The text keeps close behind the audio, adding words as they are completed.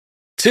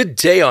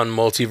Today on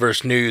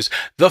Multiverse News,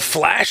 The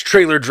Flash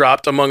trailer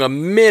dropped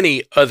among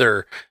many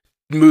other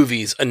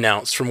movies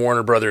announced from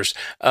Warner Brothers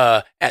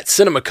at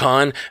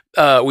CinemaCon.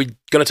 We're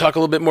going to talk a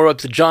little bit more about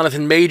the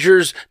Jonathan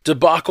Majors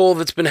debacle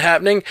that's been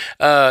happening.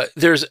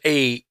 There's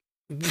a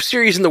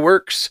series in the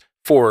works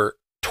for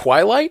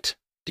Twilight.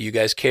 Do you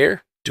guys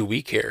care? Do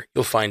we care?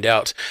 You'll find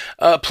out.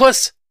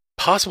 Plus,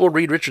 possible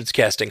Reed Richards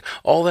casting.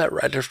 All that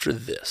right after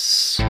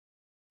this.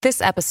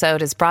 This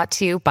episode is brought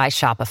to you by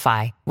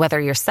Shopify.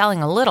 Whether you're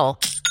selling a little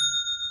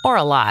or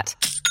a lot,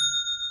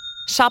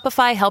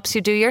 Shopify helps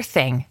you do your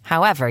thing,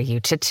 however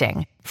you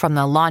cha-ching. From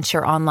the launch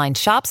your online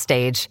shop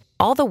stage,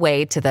 all the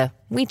way to the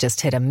we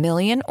just hit 1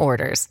 million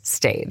orders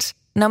stage.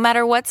 No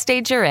matter what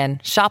stage you're in,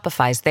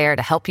 Shopify's there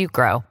to help you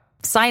grow.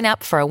 Sign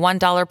up for a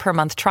 $1 per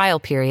month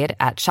trial period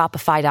at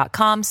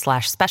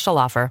shopify.com/special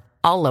offer,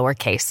 all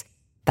lowercase.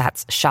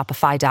 That's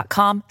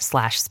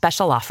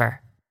shopify.com/special offer.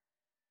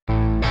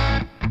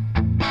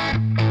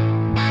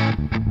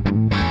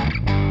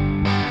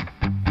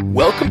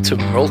 Welcome to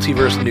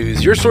Multiverse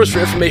News, your source for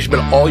information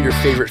about all your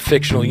favorite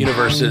fictional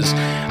universes.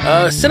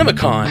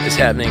 CinemaCon is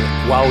happening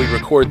while we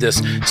record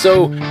this,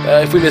 so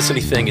if we miss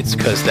anything, it's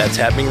because that's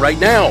happening right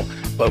now.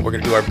 But we're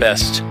going to do our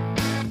best.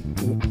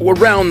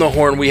 Around the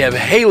horn, we have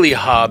Haley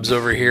Hobbs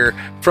over here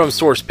from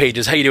Source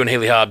Pages. How you doing,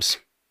 Haley Hobbs?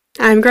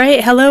 I'm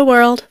great. Hello,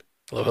 world.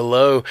 Hello,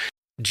 hello.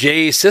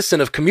 Jay Sisson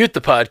of Commute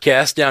the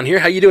Podcast down here.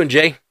 How you doing,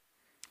 Jay?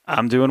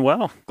 I'm doing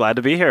well. Glad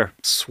to be here.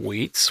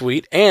 Sweet,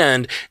 sweet.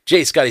 And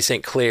Jay Scotty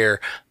St. Clair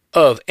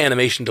of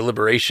Animation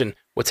Deliberation.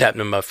 What's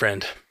happening, my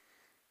friend?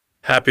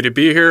 Happy to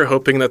be here,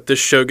 hoping that this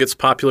show gets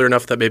popular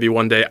enough that maybe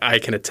one day I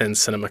can attend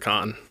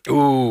CinemaCon.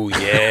 Ooh,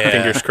 yeah.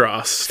 Fingers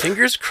crossed.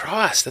 Fingers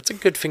crossed. That's a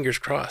good fingers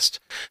crossed.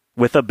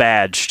 With a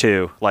badge,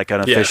 too, like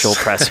an official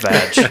press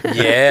badge.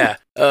 Yeah.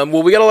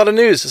 Well, we got a lot of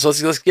news, so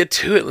let's get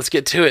to it. Let's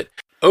get to it.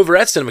 Over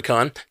at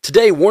CinemaCon,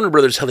 today Warner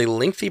Brothers held a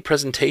lengthy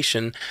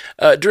presentation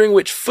during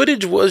which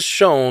footage was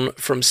shown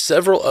from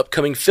several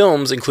upcoming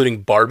films,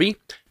 including Barbie,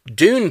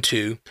 Dune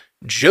 2,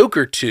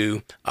 Joker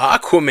 2,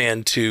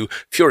 Aquaman 2,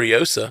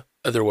 Furiosa,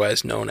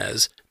 otherwise known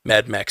as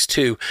Mad Max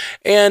 2,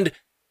 and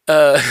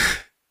The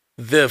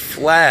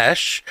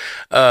Flash,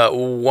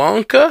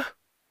 Wonka,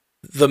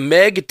 The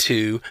Meg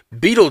 2,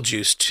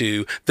 Beetlejuice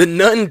 2, The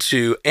Nun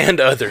 2, and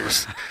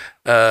others.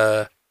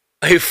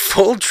 A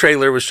full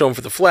trailer was shown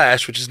for The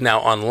Flash, which is now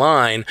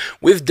online,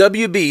 with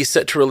WB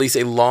set to release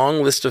a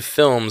long list of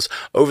films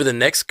over the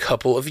next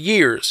couple of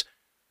years.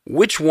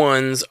 Which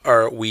ones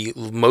are we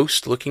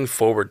most looking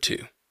forward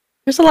to?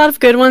 There's a lot of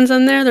good ones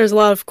in there. There's a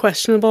lot of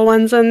questionable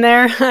ones in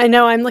there. I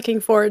know I'm looking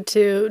forward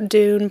to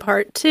Dune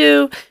Part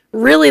 2.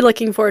 Really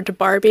looking forward to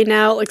Barbie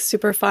now. It looks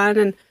super fun.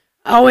 And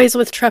always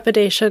with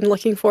trepidation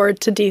looking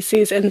forward to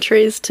DC's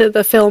entries to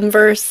the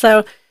filmverse.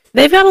 So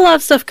they've got a lot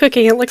of stuff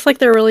cooking. It looks like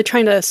they're really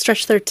trying to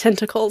stretch their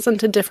tentacles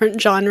into different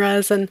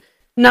genres and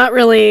not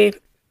really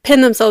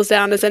pin themselves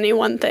down as any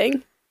one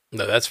thing.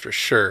 No, that's for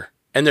sure.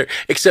 And they're,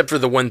 except for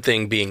the one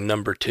thing being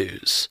number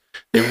twos.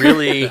 They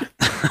really,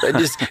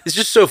 it's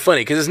just so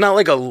funny because it's not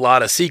like a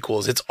lot of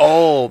sequels. It's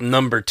all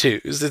number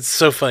twos. It's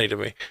so funny to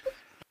me.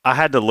 I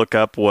had to look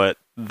up what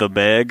The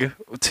Meg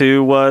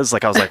 2 was.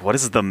 Like, I was like, what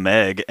is The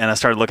Meg? And I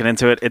started looking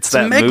into it. It's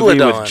that movie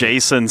with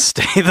Jason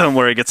Statham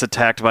where he gets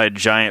attacked by a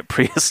giant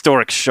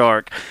prehistoric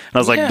shark. And I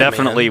was like,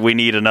 definitely, man, we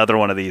need another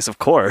one of these. Of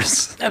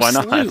course.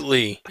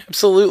 Absolutely. Why not?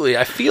 Absolutely.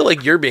 I feel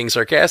like you're being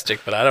sarcastic,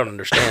 but I don't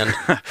understand.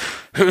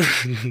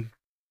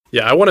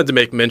 Yeah, I wanted to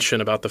make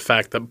mention about the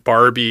fact that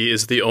Barbie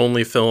is the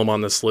only film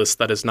on this list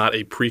that is not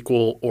a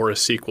prequel or a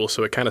sequel,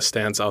 so it kind of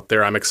stands out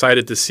there. I'm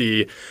excited to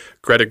see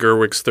Greta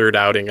Gerwig's third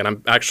outing, and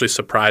I'm actually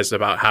surprised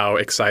about how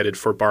excited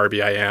for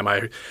Barbie I am.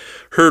 I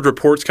heard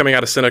reports coming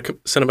out of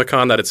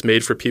CinemaCon that it's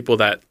made for people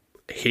that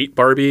hate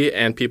Barbie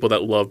and people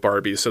that love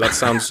Barbie, so that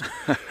sounds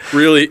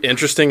really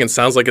interesting and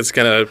sounds like it's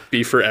going to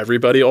be for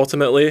everybody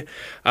ultimately.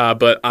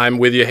 But I'm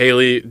with you,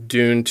 Haley.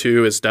 Dune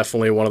 2 is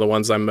definitely one of the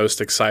ones I'm most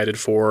excited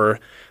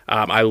for.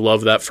 I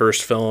love that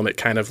first film. It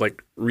kind of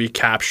like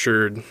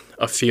recaptured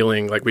a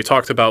feeling. Like we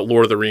talked about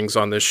Lord of the Rings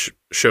on this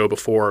show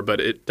before,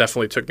 but it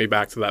definitely took me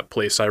back to that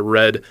place. I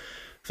read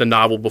the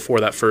novel before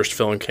that first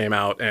film came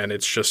out, and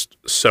it's just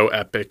so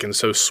epic and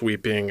so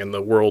sweeping, and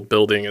the world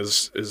building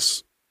is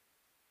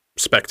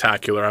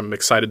spectacular. I'm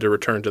excited to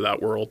return to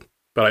that world.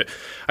 But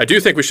I do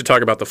think we should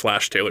talk about the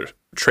Flash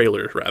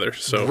trailer rather.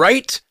 So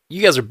right?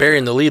 You guys are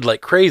burying the lead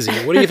like crazy.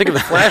 What do you think of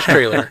the Flash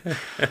trailer?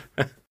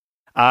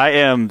 I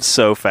am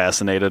so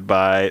fascinated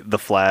by The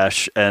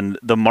Flash, and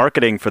the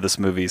marketing for this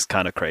movie is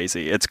kind of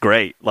crazy. It's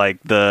great.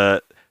 Like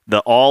the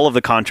all of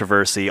the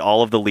controversy,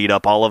 all of the lead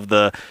up, all of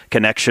the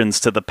connections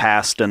to the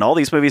past, and all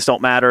these movies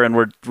don't matter, and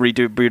we're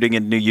rebooting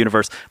a new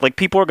universe. Like,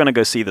 people are going to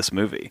go see this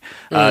movie.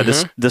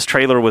 This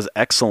trailer was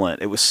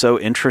excellent. It was so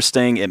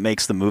interesting. It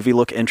makes the movie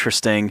look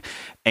interesting,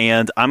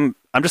 and I'm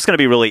I'm just going to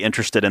be really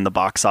interested in the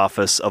box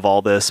office of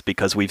all this,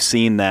 because we've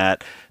seen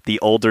that the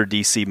older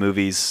DC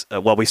movies,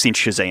 we've seen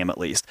Shazam at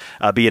least,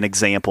 be an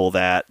example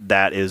that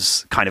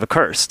is kind of a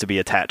curse to be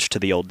attached to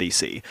the old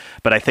DC.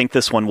 But I think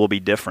this one will be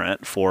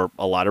different for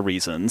a lot of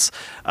reasons.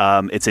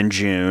 It's in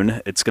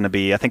June. It's going to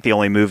be, I think the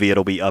only movie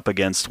it'll be up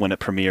against when it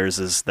premieres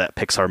is that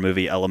Pixar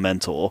movie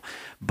Elemental.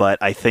 But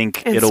I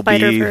think and it'll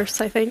Spider-Verse,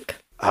 I think.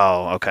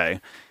 Oh, okay.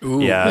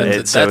 Ooh, yeah,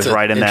 it's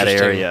right in that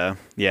area.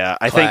 Yeah,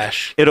 I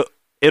clash. think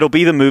it'll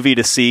be the movie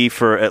to see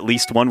for at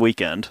least one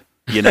weekend,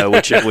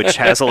 which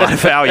has a lot of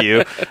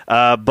value.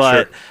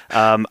 But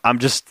sure.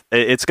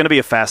 It's going to be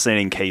a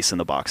fascinating case in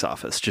the box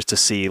office, just to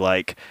see,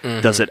 like,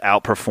 does it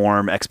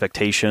outperform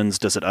expectations?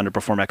 Does it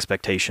underperform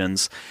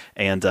expectations?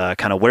 And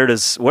kind of where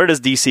does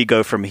DC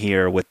go from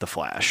here with The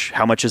Flash?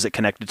 How much is it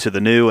connected to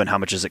the new, and how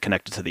much is it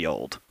connected to the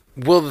old?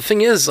 Well, the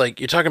thing is,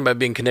 like, you're talking about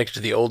being connected to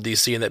the old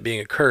DC and that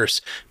being a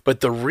curse, but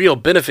the real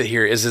benefit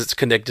here is it's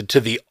connected to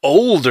the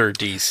older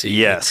DC.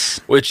 Yes,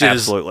 which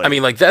absolutely. is, I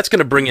mean, like, that's going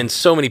to bring in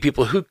so many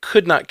people who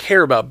could not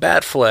care about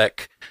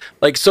Batfleck.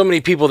 Like, so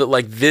many people that,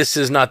 like, this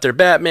is not their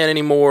Batman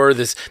anymore,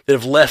 that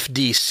have left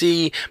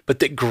DC, but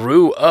that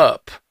grew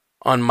up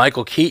on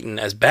Michael Keaton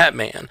as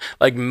Batman.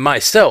 Like,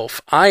 myself,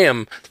 I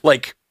am,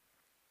 like,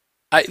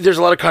 there's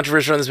a lot of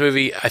controversy on this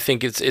movie. I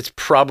think it's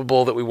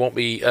probable that we won't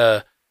be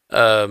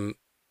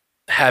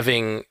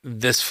having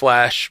this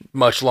Flash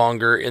much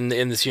longer in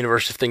this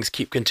universe if things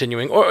keep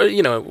continuing, or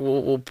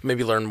we'll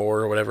maybe learn more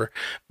or whatever.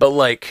 But,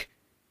 like,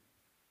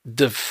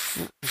 the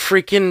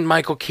freaking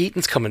Michael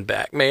Keaton's coming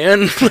back,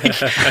 man. Like,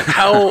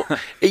 how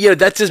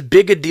that's as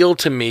big a deal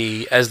to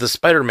me as the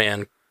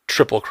Spider-Man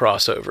triple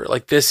crossover.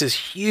 Like, this is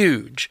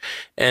huge,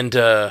 and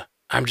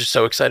I'm just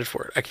so excited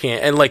for it. I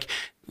can't. And, like,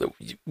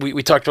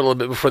 we talked a little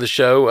bit before the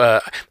show.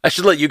 I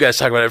should let you guys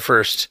talk about it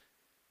first.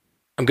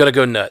 I'm going to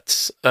go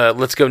nuts.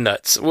 Let's go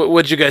nuts.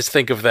 What'd you guys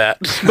think of that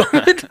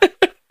moment?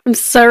 I'm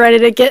so ready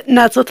to get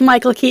nuts with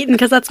Michael Keaton,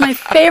 because that's my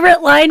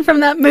favorite line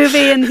from that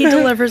movie, and he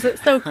delivers it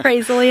so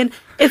crazily. And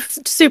it's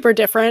super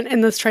different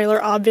in this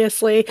trailer,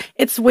 obviously.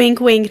 It's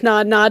wink, wink,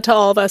 nod, nod to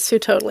all of us who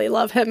totally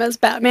love him as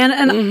Batman,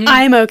 and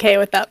I'm okay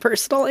with that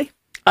personally.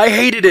 I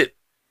hated it.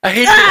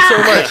 it so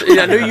much.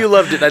 I knew you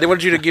loved it. I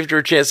wanted you to give her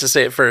a chance to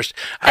say it first.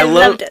 I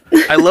loved it.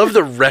 I love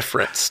the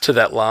reference to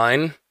that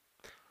line,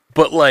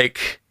 but,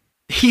 like,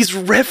 he's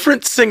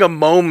referencing a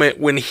moment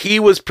when he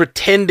was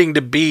pretending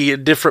to be a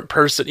different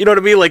person. You know what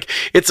I mean? Like,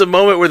 it's a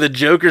moment where the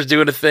Joker's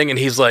doing a thing and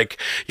he's like,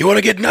 "You want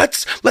to get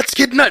nuts? Let's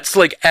get nuts."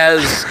 Like,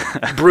 as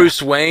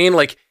Bruce Wayne,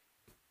 like,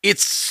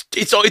 it's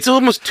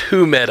almost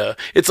too meta.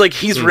 It's like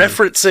he's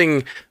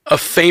referencing a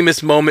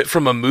famous moment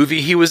from a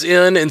movie he was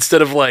in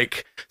instead of,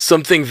 like,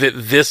 something that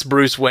this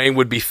Bruce Wayne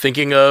would be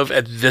thinking of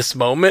at this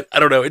moment. I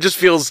don't know. It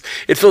feels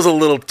a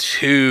little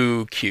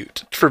too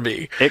cute for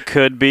me. It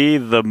could be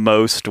the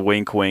most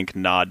wink, wink,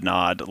 nod,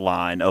 nod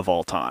line of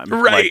all time.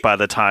 Right. Like, by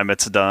the time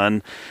it's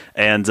done.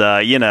 And,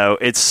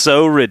 it's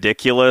so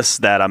ridiculous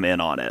that I'm in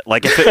on it.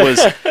 Like, if it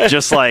was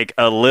just, like,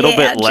 a little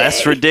bit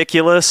less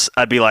ridiculous,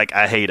 I'd be like,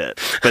 I hate it.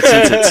 But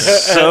since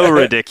it's so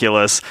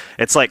ridiculous,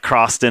 it's, like,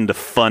 crossed into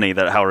funny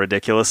that how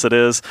ridiculous it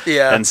is.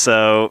 Yeah. And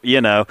so,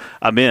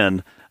 I'm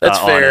in. That's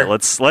fair.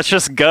 Let's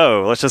just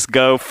go. Let's just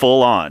go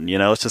full on.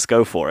 Let's just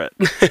go for it.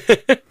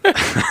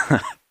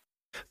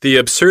 The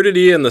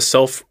absurdity and the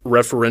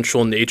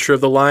self-referential nature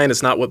of the line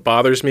is not what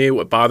bothers me.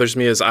 What bothers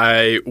me is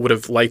I would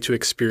have liked to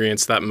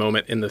experience that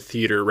moment in the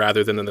theater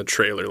rather than in the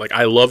trailer. Like,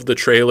 I love the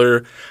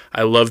trailer.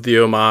 I love the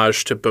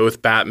homage to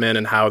both Batman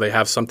and how they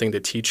have something to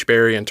teach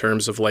Barry in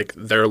terms of, like,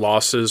 their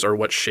losses or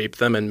what shaped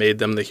them and made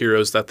them the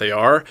heroes that they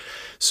are.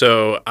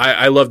 So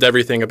I loved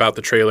everything about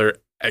the trailer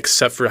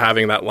except for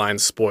having that line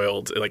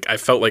spoiled. Like, I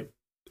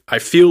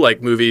feel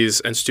like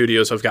movies and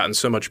studios have gotten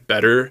so much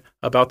better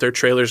about their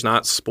trailers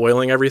not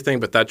spoiling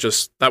everything, but that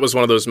was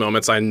one of those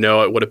moments. I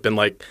know it would have been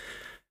like,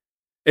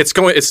 it's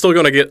still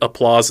going to get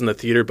applause in the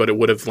theater, but it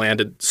would have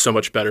landed so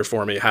much better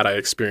for me had I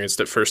experienced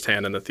it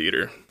firsthand in the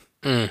theater.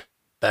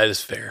 That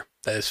is fair.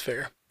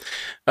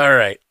 All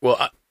right.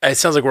 Well, it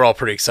sounds like we're all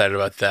pretty excited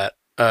about that.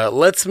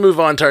 Let's move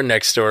on to our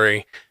next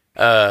story.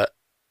 The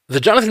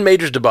Jonathan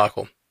Majors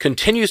debacle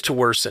continues to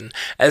worsen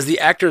as the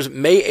actor's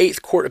May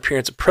 8th court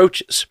appearance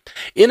approaches.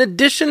 In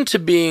addition to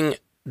being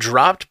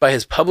dropped by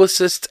his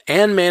publicists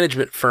and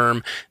management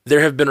firm, there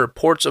have been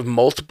reports of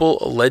multiple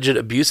alleged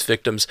abuse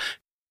victims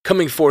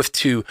coming forth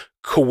to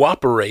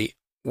cooperate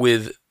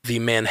with the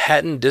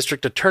Manhattan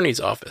District Attorney's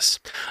Office.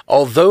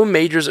 Although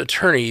Major's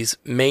attorneys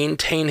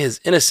maintain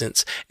his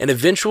innocence, an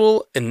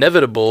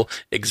inevitable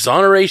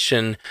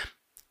exoneration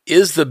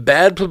is the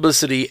bad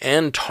publicity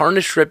and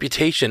tarnished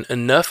reputation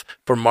enough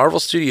for Marvel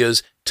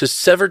Studios to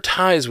sever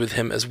ties with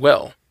him as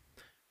well?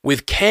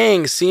 With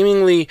Kang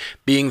seemingly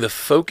being the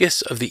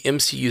focus of the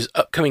MCU's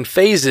upcoming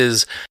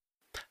phases,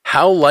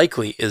 how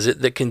likely is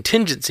it that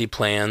contingency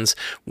plans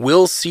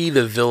will see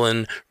the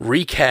villain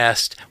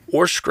recast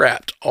or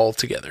scrapped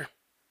altogether?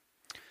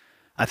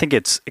 I think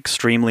it's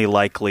extremely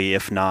likely,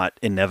 if not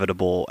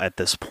inevitable at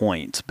this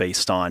point,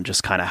 based on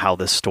just kind of how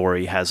this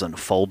story has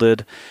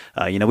unfolded.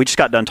 We just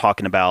got done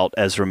talking about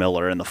Ezra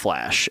Miller and The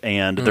Flash,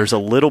 and there's a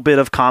little bit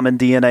of common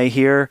DNA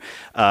here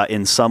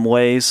in some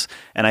ways.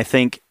 And I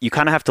think you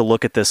kind of have to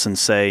look at this and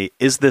say,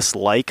 is this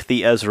like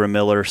the Ezra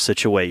Miller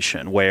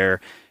situation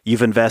where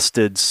you've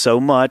invested so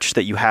much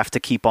that you have to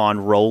keep on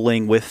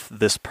rolling with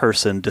this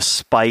person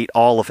despite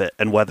all of it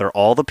and weather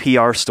all the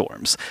PR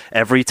storms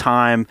every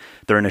time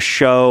they're in a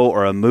show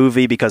or a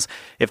movie? Because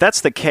if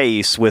that's the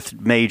case with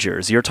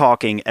Majors, you're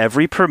talking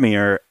every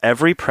premiere,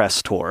 every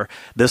press tour,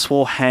 this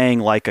will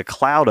hang like a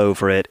cloud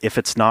over it if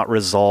it's not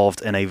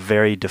resolved in a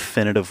very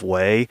definitive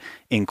way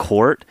in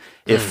court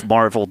if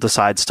Marvel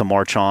decides to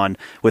march on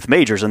with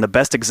Majors. And the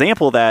best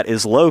example of that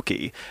is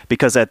Loki,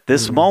 because at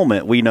this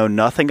moment, we know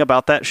nothing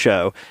about that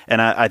show.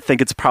 And I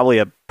think it's probably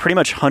a pretty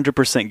much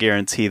 100%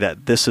 guarantee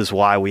that this is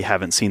why we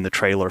haven't seen the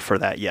trailer for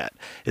that yet,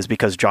 is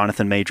because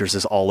Jonathan Majors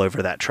is all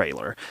over that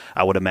trailer,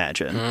 I would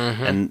imagine.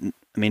 And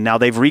I mean, now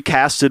they've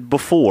recasted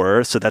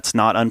before, so that's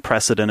not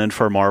unprecedented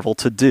for Marvel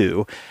to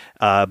do.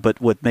 But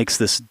what makes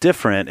this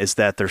different is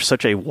that there's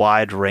such a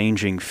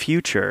wide-ranging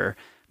future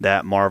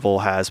that Marvel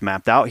has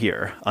mapped out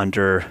here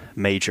under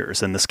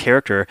Majors and this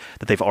character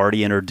that they've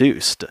already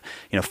introduced.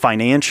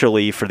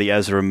 Financially for the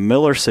Ezra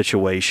Miller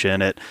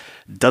situation, it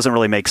doesn't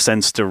really make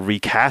sense to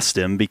recast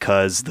him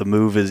because the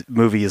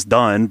movie is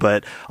done,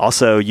 but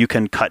also you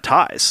can cut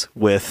ties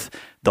with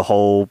the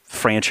whole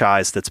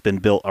franchise that's been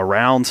built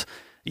around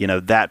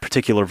that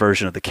particular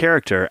version of the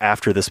character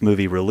after this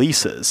movie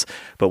releases.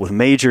 But with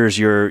Majors,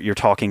 you're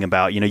talking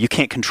about, you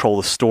can't control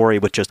the story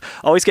with just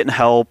always getting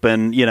help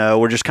and,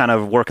 we're just kind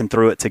of working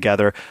through it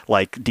together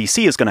like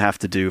DC is going to have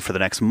to do for the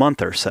next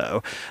month or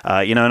so.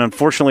 And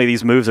unfortunately,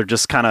 these moves are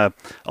just kind of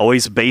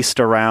always based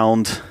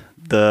around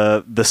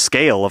the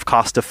scale of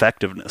cost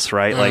effectiveness,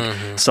 right? Like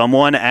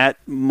someone at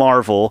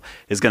Marvel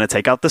is going to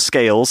take out the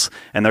scales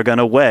and they're going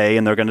to weigh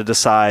and they're going to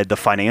decide the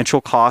financial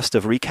cost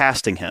of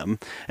recasting him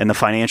and the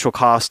financial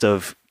cost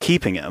of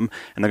keeping him,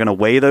 and they're going to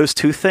weigh those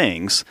two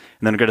things,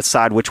 and then they're going to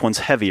decide which one's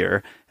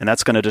heavier, and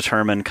that's going to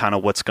determine kind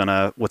of what's going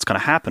to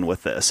happen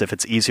with this, if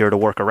it's easier to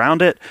work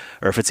around it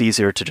or if it's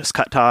easier to just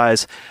cut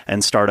ties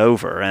and start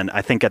over. And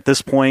I think at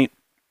this point,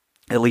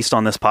 at least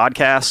on this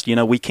podcast,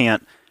 we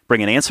can't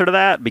bring an answer to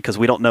that because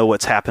we don't know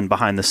what's happened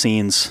behind the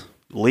scenes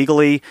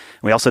legally.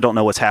 We also don't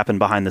know what's happened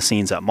behind the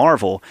scenes at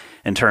Marvel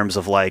in terms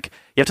of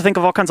you have to think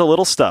of all kinds of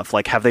little stuff.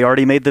 Like, have they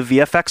already made the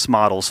VFX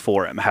models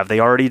for him? Have they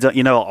already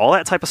done, all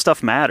that type of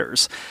stuff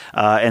matters.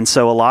 And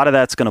so a lot of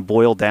that's going to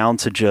boil down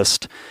to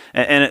just,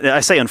 and I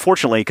say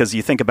unfortunately, because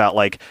you think about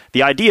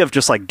the idea of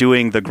just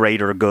doing the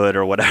greater good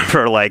or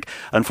whatever,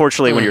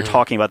 unfortunately, when you're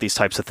talking about these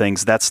types of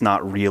things, that's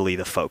not really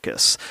the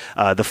focus.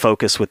 The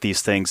focus with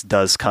these things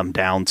does come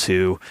down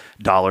to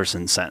dollars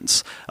and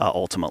cents,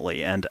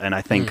 ultimately. And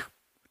I think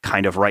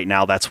kind of right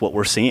now, that's what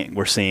we're seeing.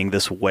 We're seeing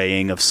this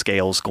weighing of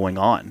scales going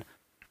on.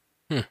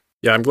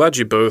 Yeah, I'm glad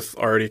you both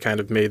already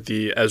kind of made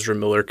the Ezra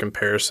Miller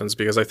comparisons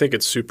because I think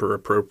it's super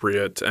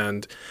appropriate.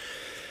 And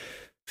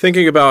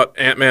thinking about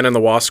Ant-Man and the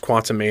Wasp: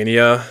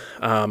 Quantumania,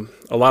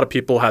 a lot of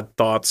people had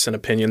thoughts and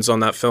opinions on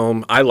that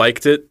film. I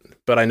liked it,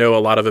 but I know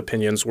a lot of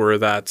opinions were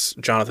that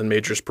Jonathan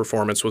Majors'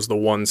 performance was the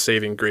one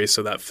saving grace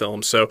of that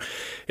film. So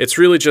it's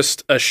really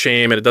just a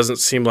shame, and it doesn't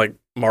seem like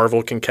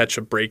Marvel can catch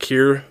a break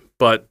here.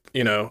 But,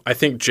 I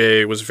think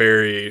Jay was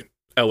very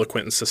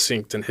eloquent and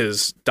succinct in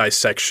his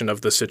dissection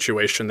of the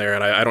situation there.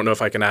 And I don't know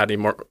if I can add any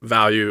more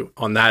value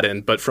on that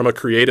end. But from a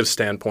creative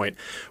standpoint,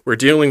 we're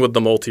dealing with the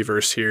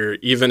multiverse here.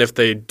 Even if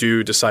they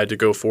do decide to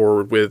go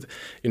forward with,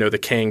 the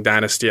Kang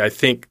dynasty, I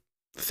think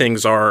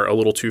things are a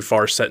little too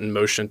far set in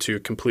motion to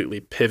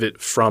completely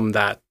pivot from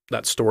that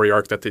story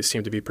arc that they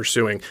seem to be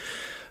pursuing.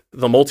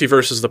 The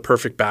multiverse is the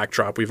perfect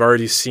backdrop. We've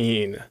already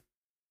seen,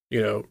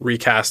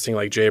 recasting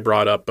like Jay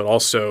brought up, but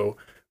also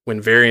when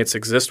variants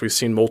exist, we've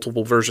seen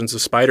multiple versions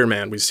of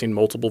Spider-Man. We've seen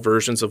multiple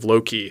versions of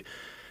Loki.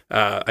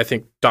 I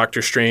think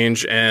Doctor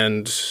Strange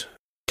and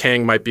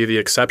Kang might be the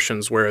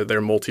exceptions where their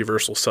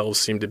multiversal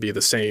selves seem to be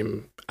the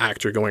same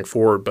actor going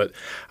forward. But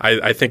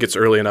I think it's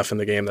early enough in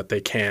the game that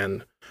they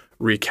can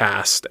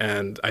recast,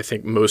 and I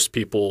think most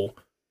people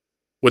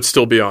would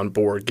still be on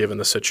board given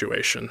the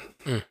situation.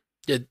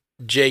 Yeah,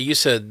 Jay, you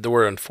said the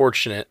word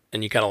unfortunate,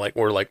 and you kind of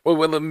were well,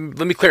 let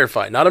me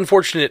clarify. Not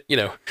unfortunate,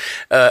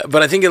 but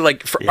I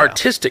think for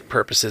artistic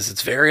purposes,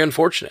 it's very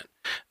unfortunate.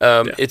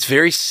 It's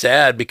very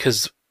sad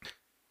because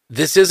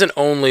this isn't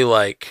only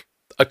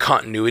a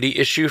continuity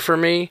issue for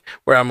me,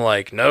 where I'm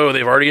no,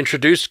 they've already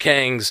introduced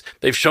Kangs.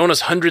 They've shown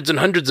us hundreds and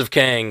hundreds of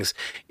Kangs.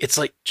 It's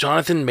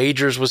Jonathan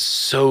Majors was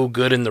so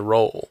good in the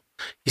role.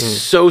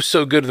 He's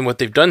so good in what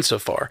they've done so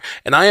far.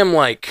 And I am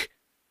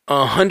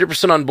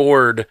 100% on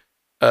board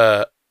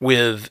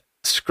with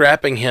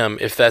scrapping him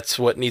if that's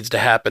what needs to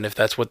happen, if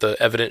that's what the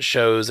evidence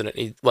shows, and it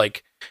needs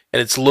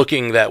and it's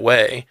looking that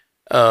way.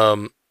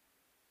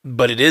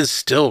 But it is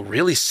still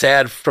really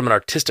sad from an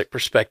artistic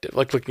perspective.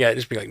 Looking at it,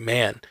 just being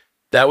man,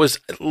 that was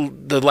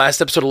the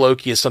last episode of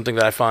Loki is something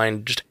that I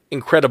find just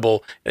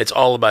incredible, and it's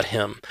all about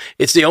him.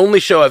 It's the only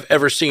show I've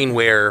ever seen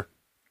where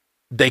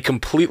they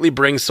completely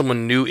bring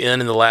someone new in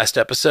the last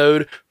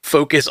episode,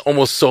 focus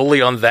almost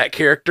solely on that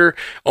character,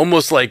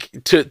 almost like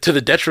to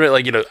the detriment.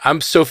 Like, you know,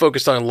 I'm so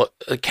focused on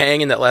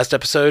Kang in that last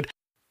episode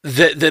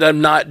that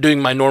I'm not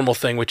doing my normal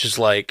thing, which is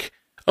like,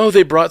 oh,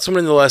 they brought someone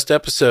in the last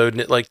episode and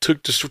it like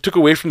took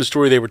away from the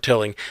story they were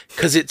telling,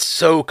 because it's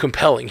so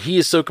compelling. He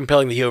is so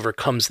compelling that he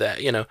overcomes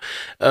that, you know.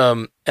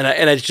 And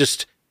I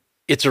just,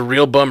 it's a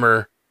real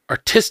bummer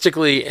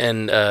artistically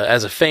and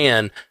as a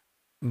fan,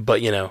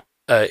 but you know,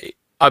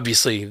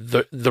 obviously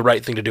the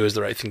right thing to do is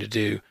the right thing to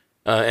do,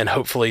 and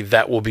hopefully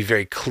that will be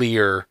very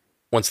clear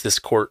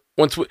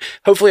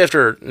hopefully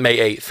after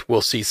May 8th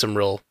we'll see some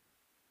real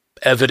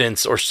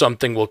evidence or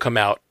something will come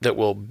out that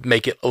will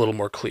make it a little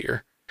more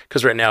clear,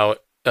 because right now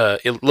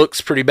it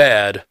looks pretty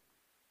bad.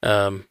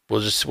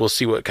 We'll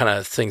see what kind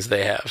of things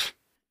they have.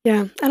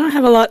 Yeah, I don't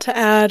have a lot to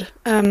add.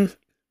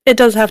 It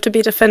does have to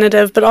be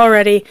definitive, but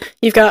already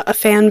you've got a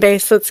fan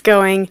base that's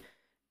going,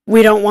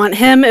 we don't want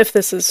him if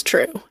this is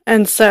true.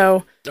 And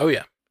so, oh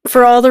yeah,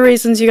 for all the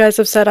reasons you guys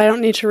have said, I don't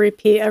need to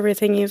repeat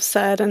everything you've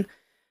said, and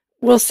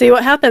we'll see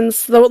what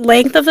happens. The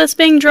length of this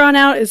being drawn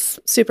out is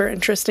super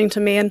interesting to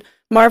me, and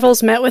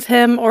Marvel's met with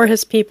him or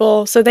his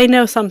people, so they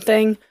know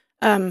something.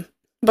 But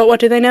what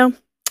do they know?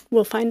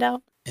 We'll find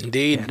out.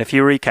 Indeed. And if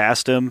you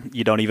recast him,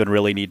 you don't even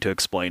really need to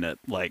explain it.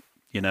 Like,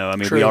 you know, I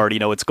mean, True. We already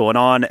know what's going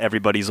on.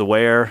 Everybody's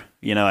aware.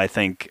 You know, I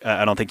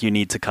don't think you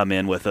need to come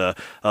in with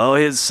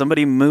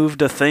somebody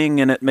moved a thing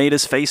and it made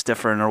his face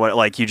different or what.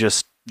 Like, you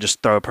just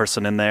throw a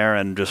person in there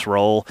and just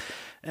roll.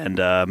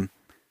 And,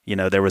 you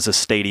know, there was a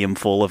stadium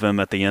full of him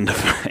at the end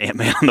of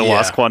Ant-Man and the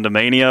Wasp: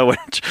 Quantumania,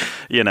 which,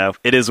 you know,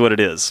 it is what it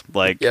is.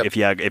 Like, if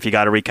you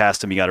got to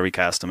recast him, you got to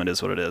recast him. It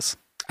is what it is.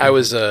 I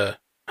was, I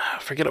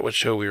forget what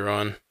show we were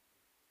on.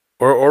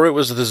 Or it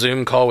was the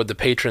Zoom call with the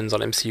patrons on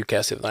MCU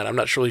Cast the other night. I'm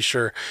not really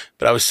sure.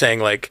 But I was saying,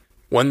 like,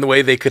 one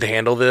way they could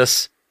handle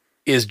this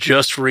is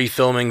just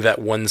refilming that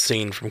one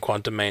scene from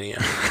Quantumania.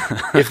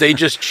 If they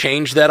just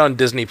change that on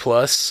Disney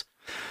Plus,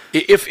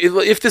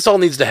 if this all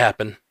needs to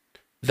happen,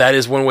 that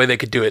is one way they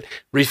could do it.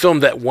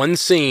 Refilm that one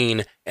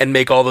scene and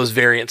make all those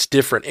variants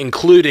different,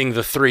 including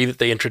the 3 that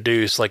they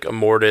introduced, like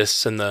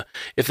Immortus and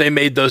if they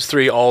made those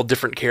 3 all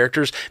different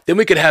characters, then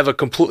we could have a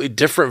completely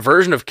different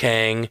version of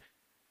Kang,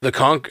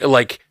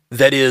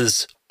 that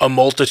is a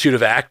multitude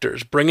of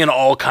actors. Bring in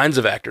all kinds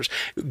of actors.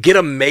 Get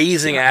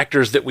amazing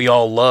actors that we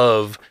all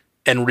love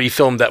and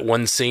refilm that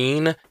one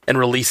scene and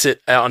release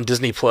it out on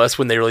Disney Plus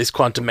when they release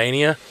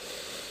Quantumania.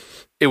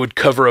 It would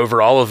cover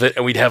over all of it,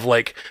 and we'd have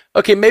like,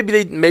 okay,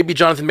 maybe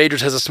Jonathan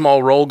Majors has a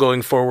small role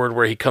going forward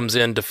where he comes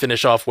in to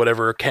finish off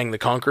whatever Kang the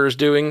Conqueror is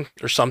doing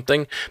or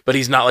something, but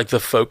he's not like the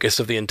focus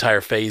of the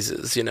entire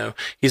phases, you know?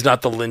 He's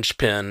not the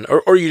linchpin,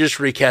 or you just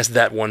recast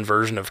that one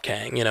version of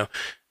Kang, you know?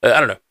 I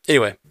don't know.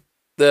 Anyway.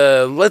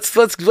 Let's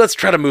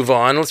try to move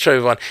on. It's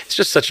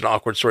just such an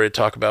awkward story to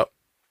talk about.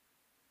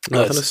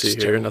 Nothing to see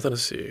here.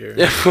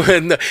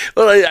 No,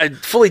 well, I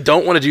fully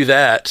don't want to do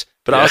that,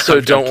 but I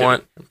also don't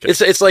want.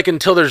 It's like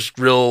until there's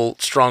real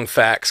strong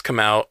facts come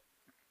out,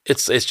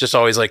 it's just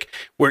always like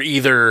we're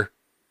either,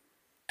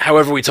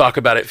 however we talk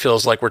about it,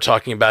 feels like we're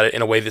talking about it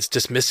in a way that's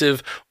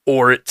dismissive,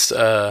 or it's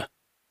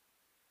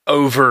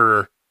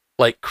over.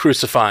 Like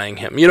crucifying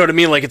him, you know what I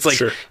mean? Like it's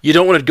like You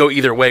don't want to go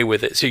either way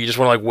with it, so you just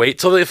want to like wait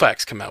till the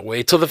facts come out.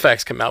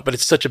 But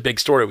it's such a big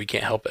story, we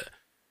can't help it.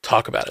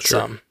 Talk about it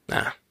some.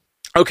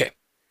 Okay.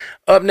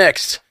 Up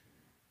next,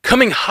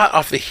 coming hot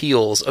off the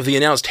heels of the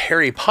announced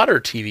Harry Potter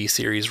TV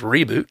series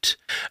reboot,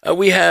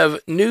 we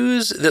have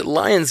news that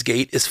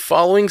Lionsgate is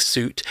following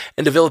suit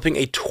and developing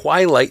a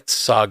Twilight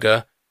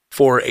Saga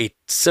for a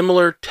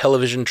similar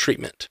television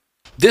treatment.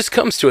 This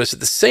comes to us at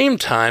the same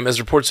time as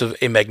reports of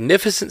a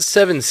Magnificent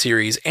Seven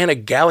series and a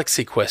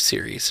Galaxy Quest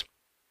series.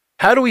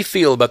 How do we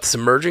feel about this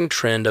emerging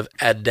trend of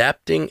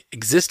adapting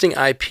existing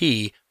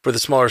IP for the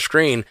smaller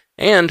screen,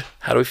 and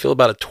how do we feel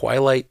about a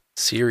Twilight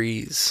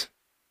series?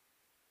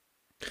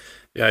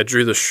 Yeah, I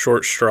drew the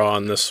short straw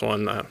on this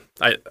one.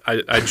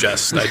 I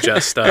jest. You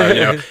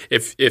know,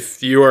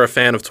 if you are a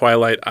fan of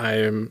Twilight, I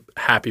am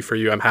happy for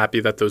you. I'm happy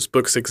that those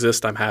books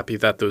exist. I'm happy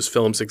that those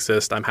films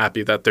exist. I'm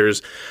happy that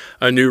there's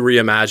a new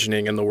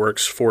reimagining in the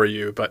works for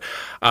you. But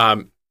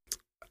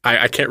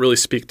I can't really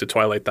speak to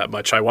Twilight that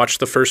much. I watched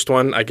the first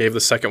one. I gave the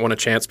second one a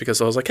chance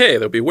because I was like, hey,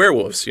 there'll be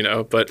werewolves, you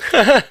know. But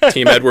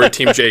Team Edward,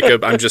 Team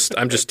Jacob, I'm just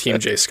Team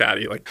J.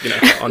 Scotty, like, you know,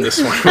 on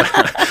this one.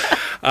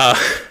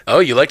 Oh,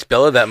 you liked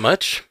Bella that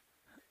much?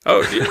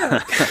 Oh,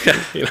 yeah.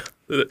 You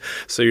know,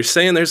 so you're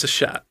saying there's a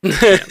shot.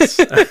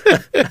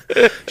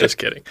 Just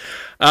kidding.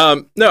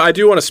 No, I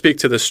do want to speak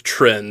to this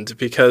trend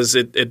because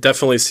it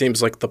definitely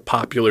seems like the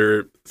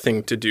popular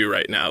thing to do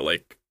right now.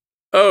 Like,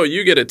 oh,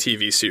 you get a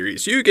TV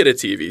series, you get a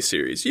TV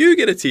series, you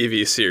get a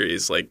TV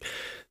series. Like,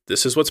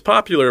 this is what's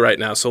popular right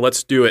now, so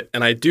let's do it.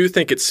 And I do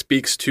think it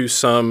speaks to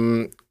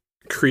some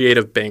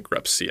creative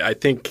bankruptcy. I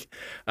think,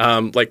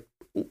 like,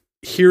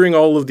 hearing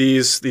all of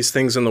these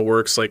things in the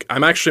works, like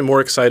I'm actually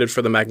more excited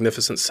for the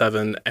Magnificent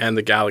Seven and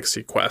the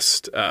Galaxy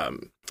Quest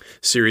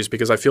series,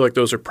 because I feel like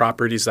those are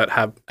properties that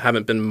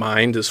haven't been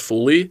mined as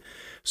fully.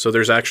 So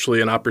there's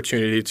actually an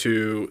opportunity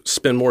to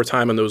spend more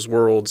time in those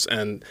worlds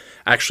and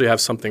actually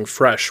have something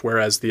fresh,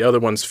 whereas the other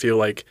ones feel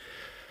like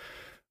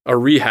a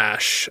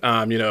rehash.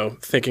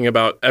 Thinking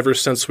about ever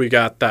since we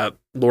got that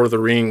Lord of the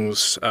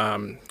Rings,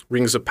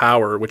 Rings of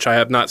Power, which I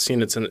have not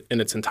seen in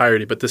its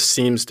entirety, but this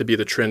seems to be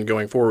the trend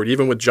going forward,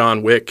 even with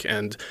John Wick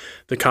and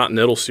the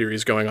Continental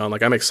series going on.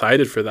 Like, I'm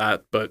excited for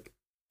that, but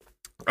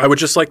I would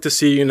just like to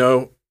see,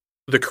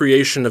 the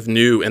creation of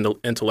new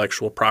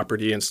intellectual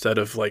property instead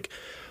of like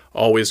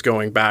always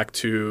going back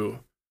to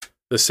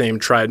the same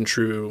tried and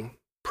true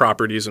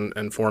properties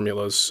and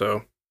formulas.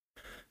 So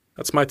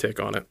that's my take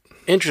on it.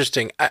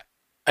 Interesting. I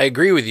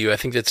agree with you. I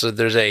think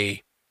there's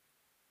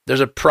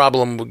a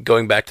problem with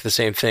going back to the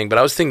same thing, but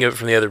I was thinking of it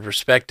from the other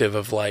perspective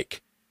of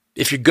like,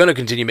 if you're going to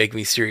continue making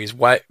these series,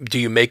 why do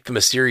you make them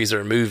a series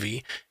or a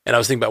movie? And I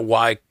was thinking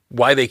about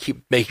why they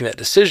keep making that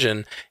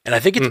decision. And I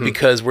think it's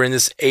because we're in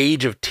this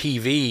age of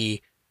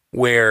TV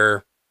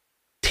where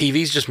TV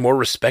is just more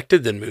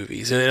respected than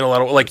movies, and in a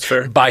lot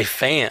of by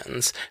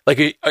fans.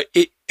 Like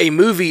a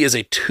movie is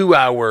a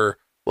 2-hour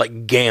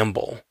like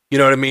gamble. You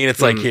know what I mean?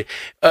 It's like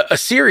a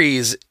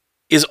series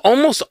is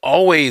almost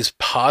always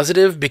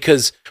positive,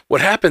 because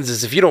what happens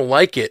is if you don't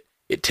like it,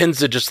 it tends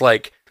to just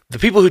like the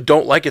people who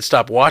don't like it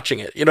stop watching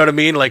it. You know what I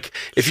mean? Like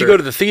if you go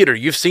to the theater,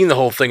 you've seen the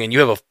whole thing and you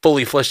have a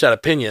fully fleshed out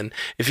opinion.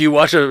 If you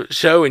watch a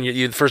show and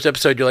the first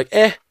episode, you're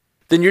like,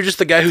 then you're just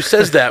the guy who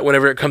says that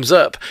whenever it comes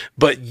up.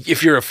 But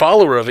if you're a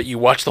follower of it, you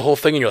watch the whole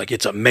thing and you're like,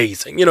 it's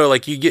amazing.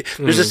 Like you get,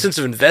 there's a sense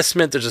of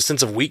investment. There's a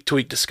sense of week to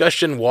week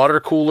discussion, water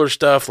cooler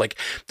stuff. Like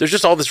there's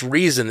just all this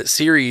reason that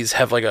series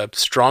have like a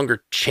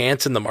stronger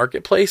chance in the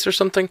marketplace or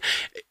something.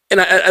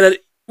 And I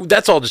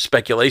that's all just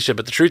speculation.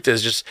 But the truth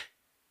is just,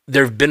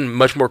 there've been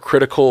much more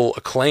critical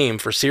acclaim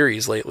for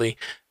series lately.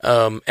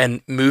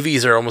 And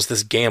movies are almost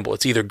this gamble.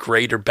 It's either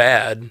great or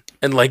bad.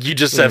 And like, you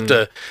just have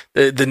to,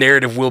 the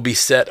narrative will be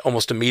set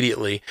almost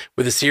immediately.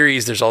 With a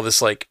series, there's all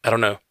this like, I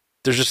don't know.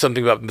 There's just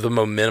something about the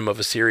momentum of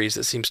a series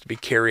that seems to be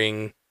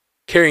carrying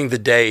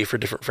the day for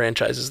different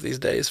franchises these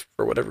days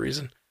for whatever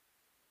reason.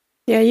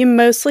 Yeah, you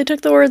mostly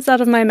took the words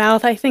out of my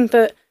mouth. I think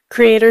that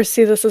creators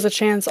see this as a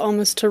chance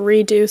almost to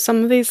redo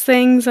some of these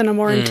things in a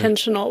more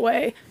intentional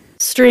way.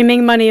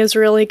 Streaming money is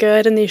really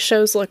good, and these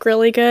shows look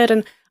really good,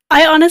 and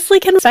I honestly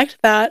can respect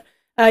that.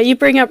 You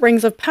bring up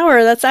Rings of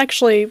Power, that's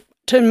actually,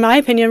 in my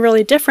opinion,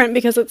 really different,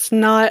 because it's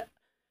not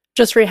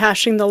just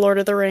rehashing the Lord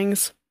of the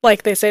Rings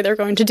like they say they're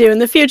going to do in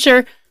the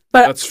future.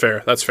 But that's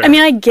fair. I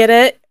mean, I get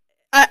it.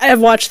 I've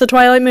watched the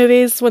Twilight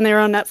movies when they were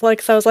on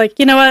Netflix. I was like,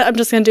 you know what? I'm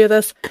just going to do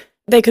this.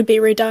 They could be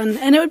redone,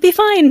 and it would be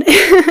fine.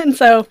 And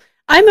so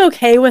I'm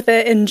okay with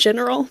it in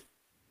general.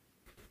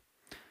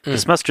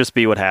 This must just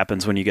be what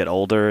happens when you get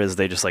older, is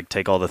they just like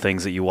take all the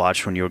things that you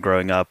watched when you were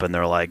growing up, and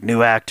they're like,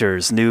 new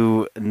actors,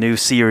 new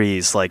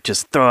series, like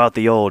just throw out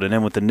the old and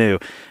in with the new.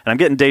 And I'm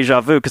getting deja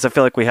vu because I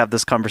feel like we have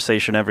this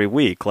conversation every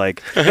week.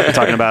 Like we're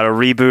talking about a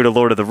reboot of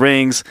Lord of the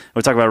Rings,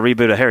 we're talking about a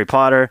reboot of Harry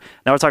Potter,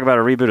 now we're talking about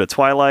a reboot of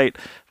Twilight.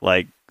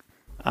 Like,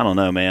 I don't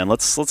know, man.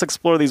 Let's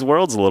explore these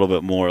worlds a little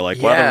bit more. Like,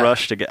 why the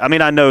rush to get? I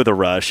mean, I know the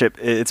rush.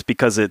 It's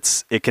because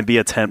it can be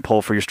a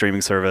tentpole for your streaming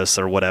service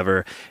or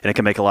whatever, and it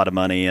can make a lot of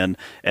money, and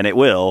it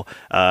will.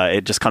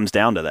 It just comes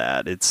down to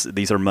that.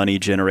 These are money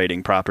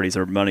generating properties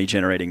or money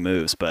generating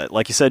moves. But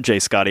like you said, Jay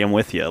Scotty, I'm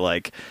with you.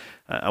 Like,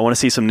 I want to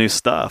see some new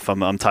stuff.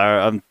 I'm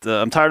tired.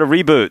 I'm tired of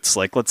reboots.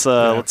 Like,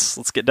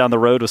 let's get down the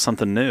road with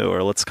something new,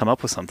 or let's come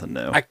up with something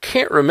new. I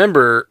can't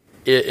remember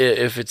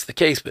if it's the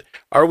case, but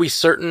are we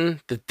certain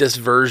that this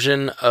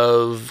version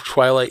of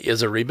Twilight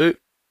is a reboot?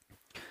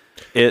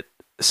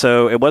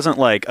 So it wasn't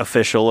like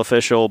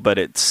official, but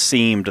it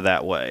seemed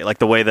that way. Like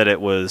the way that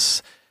it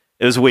was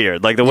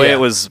weird. Like the way it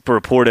was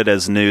reported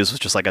as news was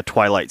just like a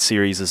Twilight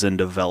series is in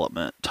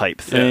development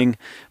type thing.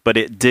 But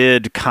it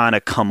did kind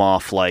of come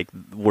off like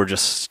we're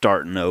just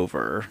starting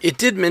over. It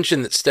did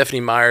mention that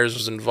Stephanie Myers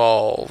was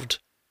involved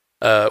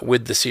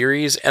with the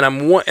series, and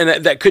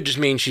that could just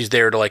mean she's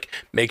there to like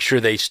make sure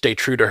they stay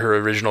true to her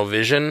original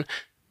vision.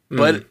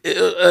 But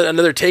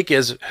another take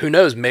is, who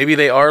knows? Maybe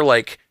they are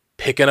like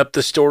picking up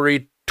the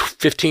story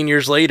 15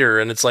 years later,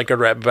 and it's like a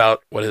rap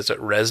about, what is it?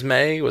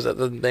 Resme? Was that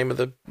the name of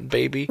the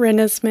baby?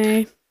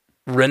 Renesmee.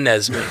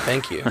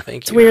 Thank you.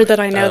 It's weird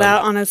that I know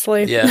that,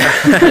 honestly.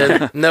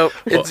 Yeah. No,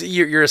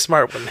 you're a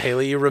smart one,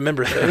 Haley. You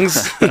remember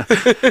things.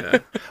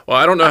 Well,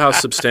 I don't know how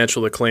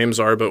substantial the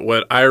claims are, but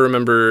what I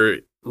remember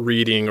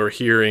reading or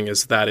hearing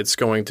is that it's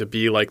going to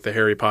be like the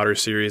Harry Potter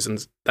series,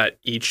 and that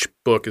each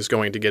book is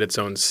going to get its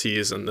own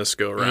season this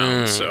go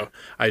around. So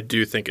I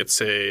do think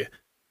it's a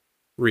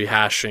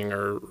rehashing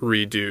or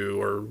redo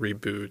or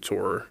reboot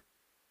or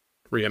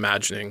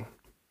reimagining.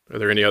 Are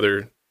there any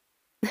other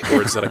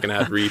words that I can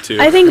add to?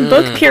 I think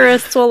book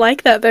purists will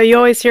like that, though. You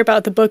always hear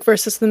about the book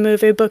versus the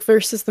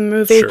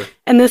movie, Sure.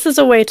 And this is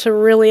a way to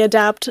really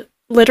adapt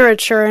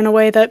literature in a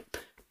way that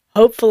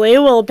hopefully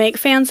will make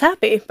fans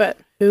happy, but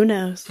who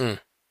knows?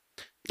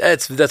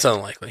 That's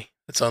unlikely.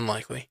 It's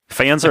unlikely.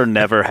 Fans are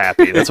never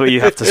happy. That's what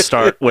you have to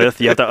start with.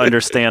 You have to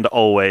understand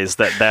always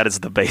that is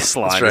the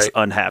baseline. That's right. Is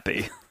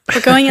unhappy.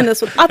 We're going in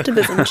this with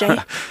optimism, Jay.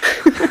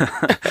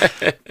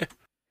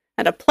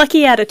 And a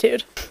plucky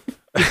attitude.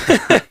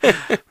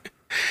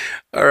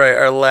 All right,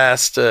 our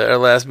last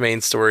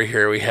main story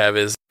here we have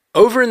is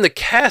over in the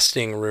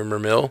casting rumor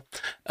mill.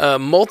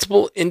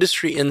 Multiple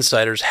industry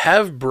insiders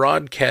have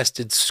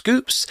broadcasted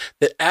scoops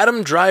that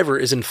Adam Driver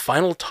is in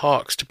final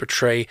talks to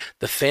portray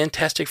the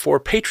Fantastic Four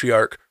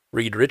patriarch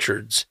Reed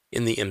Richards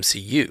in the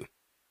MCU.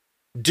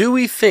 Do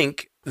we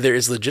think there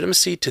is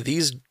legitimacy to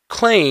these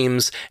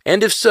claims,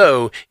 and if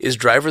so, is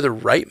Driver the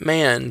right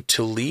man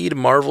to lead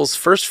Marvel's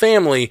first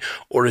family,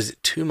 or is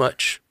it too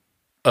much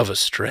of a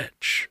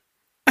stretch?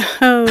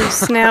 Oh,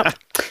 snap.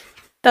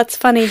 That's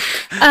funny.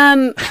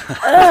 I'm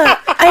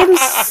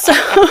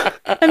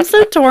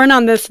so torn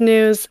on this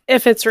news,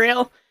 if it's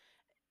real.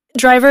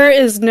 Driver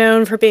is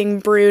known for being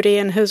broody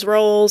in his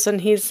roles,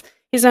 and he's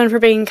known for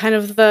being kind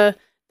of the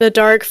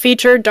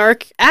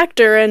dark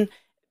actor, and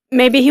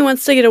maybe he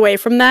wants to get away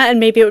from that, and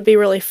maybe it would be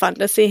really fun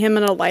to see him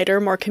in a lighter,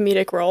 more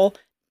comedic role.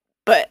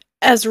 But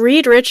as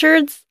Reed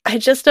Richards, I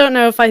just don't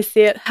know if I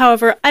see it.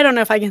 However, I don't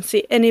know if I can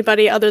see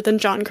anybody other than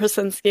John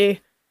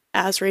Krasinski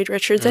as Reed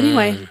Richards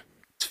anyway.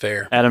 It's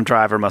fair. Adam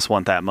Driver must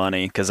want that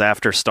money, because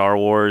after Star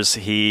Wars,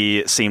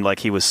 he seemed like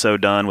he was so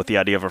done with the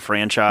idea of a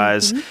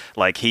franchise.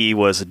 Like he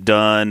was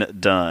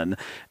done.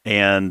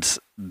 And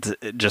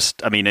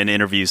just, I mean, in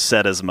interviews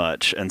said as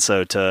much. And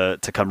so to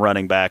come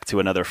running back to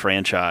another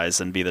franchise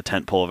and be the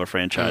tentpole of a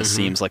franchise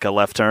seems like a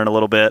left turn a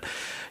little bit.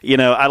 You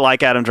know, I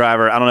like Adam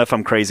Driver. I don't know if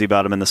I'm crazy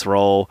about him in this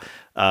role.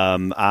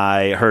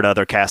 I heard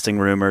other casting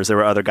rumors. There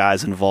were other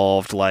guys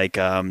involved, like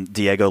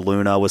Diego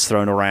Luna was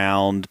thrown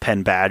around.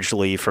 Penn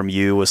Badgley from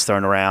You was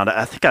thrown around.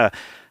 I think I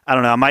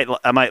don't know.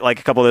 I might like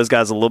a couple of those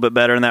guys a little bit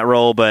better in that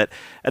role. But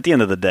at the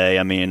end of the day,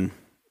 I mean,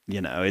 you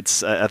know,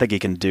 I think he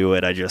can do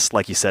it. I just,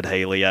 like you said,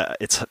 Haley,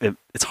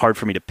 it's hard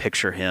for me to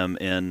picture him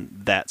in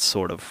that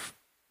sort of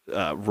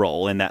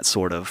role, in that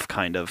sort of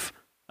kind of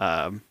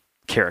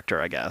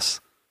character, I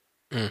guess.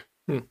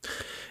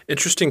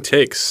 Interesting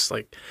takes.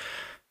 Like,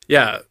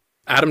 yeah,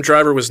 Adam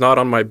Driver was not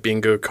on my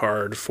bingo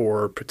card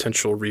for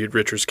potential Reed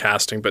Richards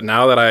casting, but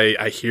now that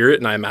I hear it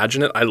and I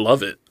imagine it, I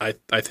love it.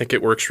 I think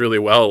it works really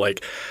well.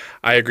 Like,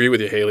 I agree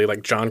with you, Haley.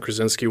 Like, John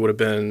Krasinski would have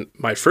been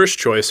my first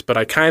choice, but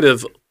I kind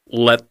of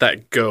let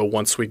that go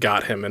once we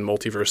got him in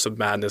Multiverse of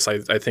Madness.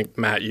 I think,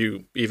 Matt,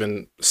 you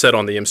even said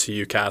on the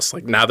MCU cast,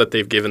 like, now that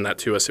they've given that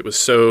to us, it was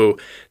so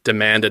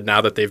demanded.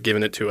 Now that they've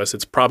given it to us,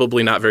 it's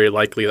probably not very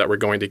likely that we're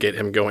going to get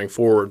him going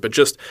forward. But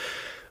just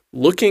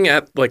looking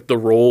at, like, the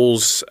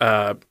roles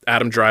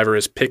Adam Driver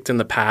has picked in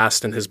the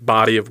past and his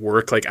body of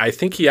work, like, I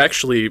think he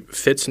actually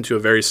fits into a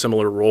very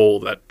similar role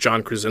that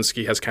John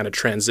Krasinski has kind of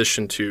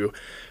transitioned to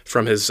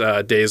from his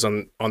days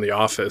on The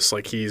Office.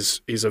 Like,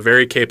 he's a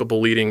very capable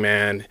leading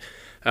man,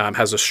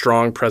 has a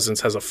strong presence,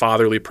 has a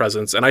fatherly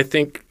presence, and I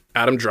think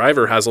Adam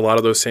Driver has a lot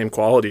of those same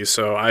qualities.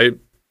 So I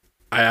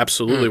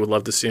absolutely would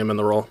love to see him in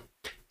the role.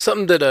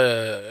 Something that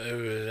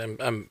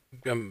I'm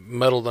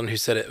muddled on who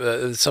said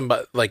it.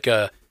 Somebody like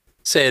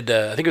said,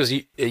 I think it was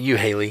you,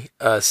 Haley,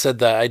 said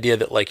the idea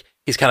that, like,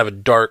 he's kind of a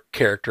dark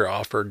character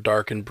offered,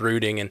 dark and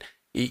brooding, and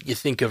you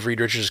think of Reed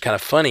Richards as kind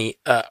of funny,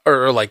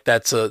 or like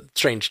that's a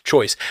strange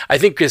choice. I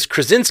think because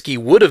Krasinski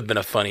would have been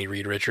a funny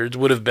Reed Richards,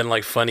 would have been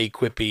like funny,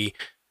 quippy,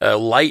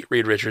 light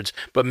Reed Richards,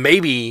 but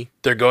maybe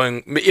they're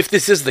going, if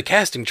this is the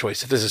casting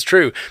choice, if this is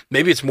true,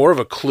 maybe it's more of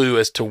a clue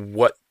as to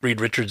what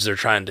Reed Richards they're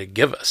trying to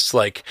give us.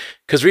 Like,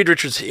 because Reed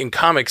Richards in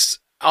comics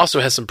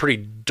also has some pretty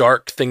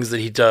dark things that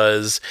he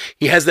does.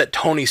 He has that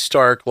Tony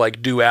Stark,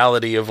 like,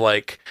 duality of,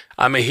 like,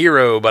 I'm a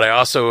hero, but I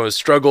also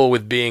struggle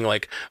with being,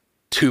 like,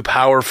 too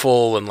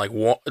powerful and, like,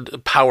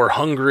 power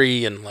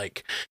hungry, and,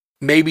 like,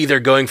 maybe they're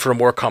going for a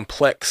more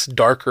complex,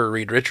 darker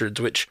Reed Richards,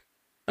 which,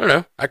 I don't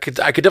know. I could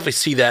definitely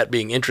see that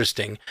being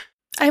interesting.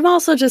 I'm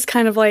also just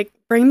kind of like,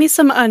 bring me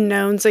some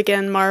unknowns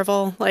again,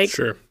 Marvel. Like,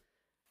 sure.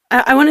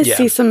 I want to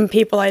see some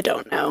people I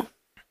don't know.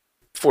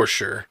 For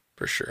sure.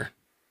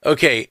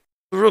 Okay,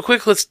 real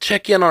quick, let's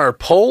check in on our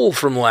poll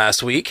from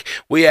last week.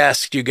 We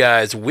asked you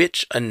guys,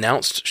 which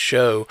announced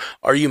show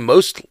are you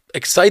most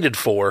excited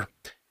for?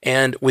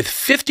 And with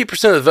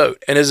 50% of the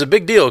vote, and it's a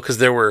big deal because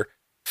there were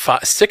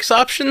 6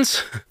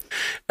 options,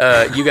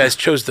 you guys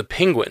chose The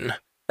Penguin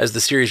as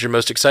the series you're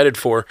most excited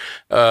for.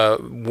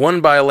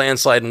 Won by a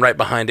landslide, and right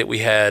behind it we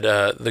had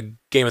the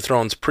Game of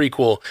Thrones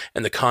prequel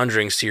and the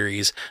Conjuring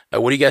series.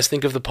 What do you guys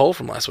think of the poll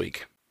from last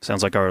week?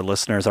 Sounds like our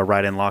listeners are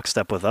right in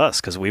lockstep with us,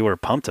 because we were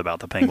pumped about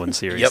the Penguin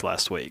series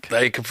last week.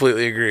 I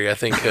completely agree. I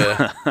think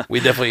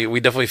we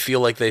definitely feel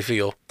like they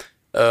feel.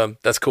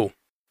 That's cool.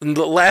 And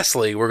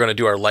lastly, we're going to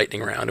do our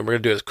lightning round, and we're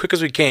going to do it as quick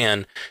as we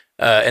can.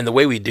 And the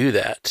way we do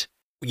that,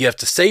 you have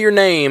to say your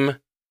name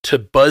to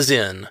buzz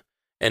in,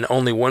 and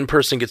only one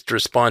person gets to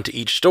respond to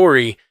each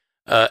story.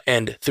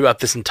 And throughout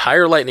this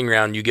entire lightning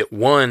round, you get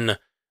one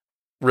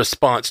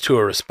response to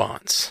a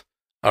response.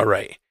 All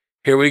right,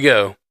 here we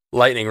go.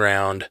 Lightning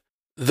round.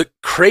 The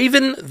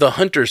Kraven the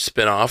Hunter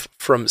spinoff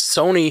from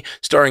Sony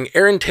starring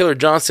Aaron Taylor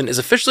Johnson is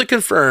officially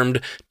confirmed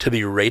to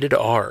be rated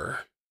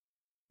R.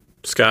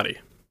 Scotty.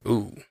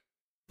 Ooh.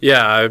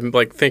 Yeah, I'm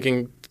like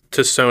thinking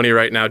to Sony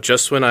right now,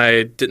 just when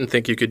I didn't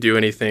think you could do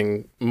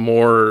anything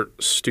more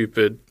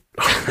stupid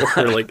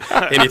or like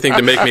anything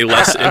to make me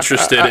less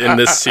interested in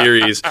this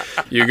series,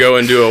 you go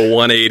and do a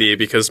 180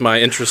 because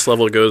my interest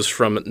level goes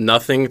from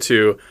nothing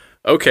to,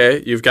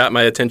 okay, you've got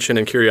my attention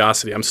and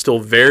curiosity. I'm still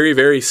very,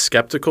 very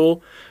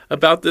skeptical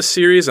about this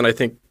series, and I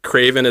think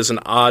Kraven is an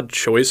odd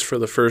choice for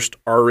the first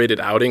R-rated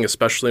outing,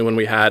 especially when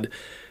we had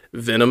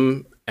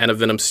Venom and a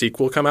Venom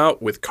sequel come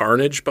out with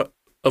Carnage, but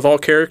of all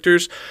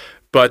characters.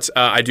 But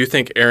I do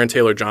think Aaron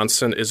Taylor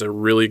Johnson is a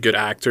really good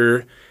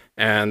actor,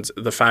 and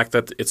the fact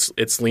that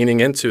it's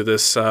leaning into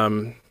this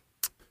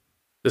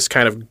this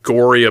kind of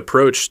gory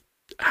approach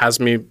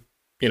has me,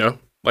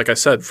 like I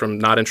said, from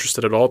not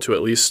interested at all to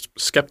at least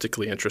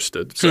skeptically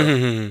interested.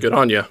 So good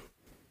on you.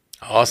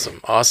 Awesome.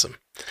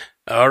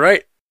 All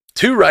right.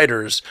 2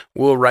 writers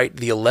will write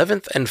the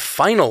 11th and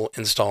final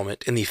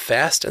installment in the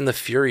Fast and the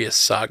Furious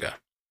saga.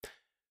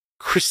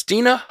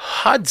 Christina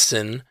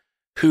Hodson,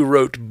 who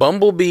wrote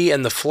Bumblebee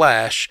and The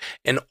Flash,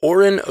 and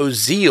Oren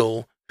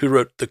Uziel, who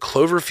wrote The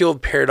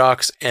Cloverfield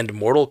Paradox and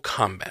Mortal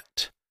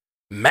Kombat.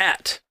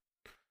 Matt,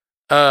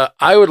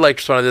 I would like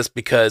to respond to this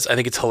because I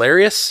think it's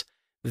hilarious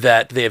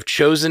that they have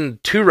chosen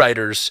 2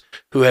 writers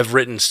who have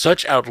written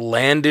such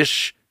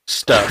outlandish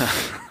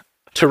stuff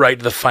to write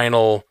the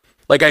final.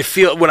 Like, I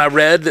feel when I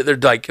read that they're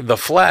like The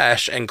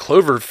Flash and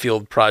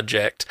Cloverfield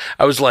Project,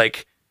 I was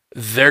like,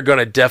 they're going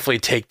to definitely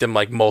take them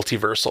like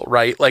multiversal,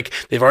 right? Like,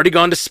 they've already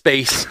gone to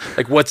space.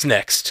 Like, what's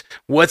next?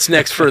 What's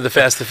next for the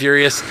Fast and the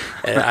Furious?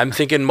 And I'm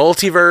thinking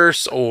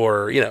multiverse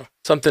or,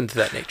 something to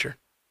that nature.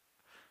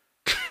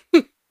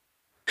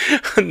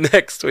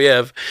 Next, we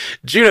have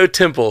Juno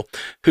Temple,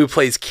 who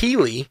plays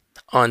Keeley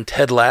on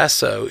Ted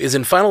Lasso, is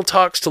in final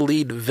talks to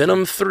lead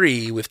Venom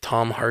 3 with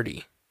Tom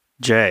Hardy.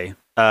 Jay,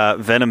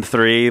 Venom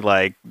 3,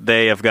 like,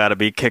 they have got to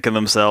be kicking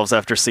themselves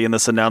after seeing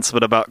this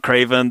announcement about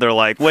Kraven. They're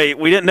like, wait,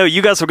 we didn't know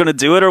you guys were going to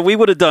do it, or we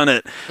would have done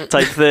it,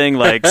 type thing.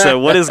 Like, so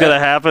what is going to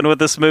happen with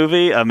this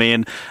movie? I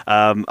mean,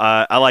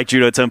 I like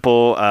Juno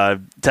Temple.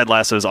 Ted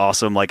Lasso is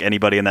awesome. Like,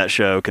 anybody in that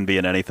show can be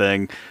in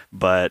anything.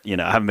 But,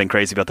 I haven't been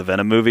crazy about the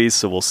Venom movies,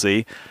 so we'll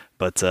see.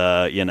 But,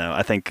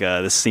 I think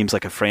this seems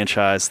like a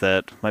franchise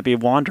that might be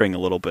wandering a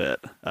little bit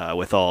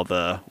with all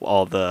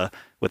the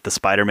with the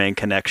Spider-Man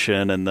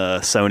connection and the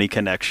Sony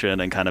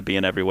connection and kind of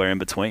being everywhere in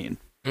between.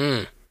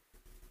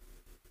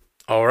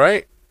 All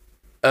right.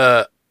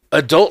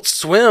 Adult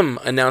Swim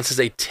announces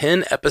a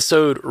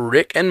 10-episode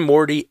Rick and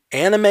Morty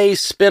anime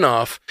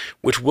spinoff,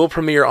 which will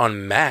premiere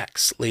on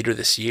Max later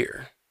this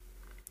year.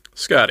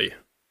 Scotty.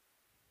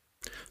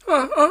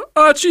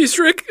 Geez,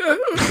 Rick.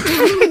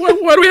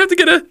 Why do we have to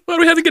get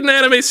an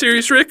anime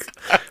series, Rick?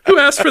 Who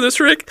asked for this,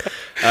 Rick?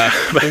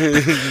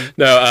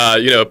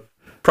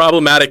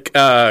 Problematic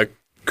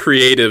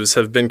creatives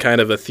have been kind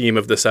of a theme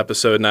of this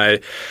episode,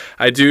 and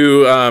I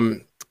do,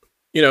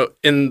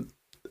 in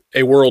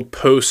a world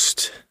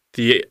post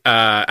the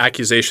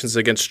accusations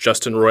against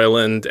Justin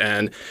Roiland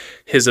and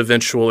his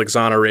eventual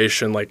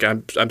exoneration, like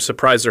I'm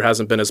surprised there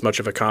hasn't been as much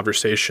of a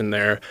conversation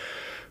there.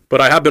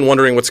 But I have been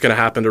wondering what's going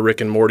to happen to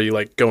Rick and Morty,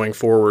 like, going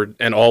forward,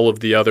 and all of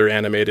the other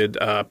animated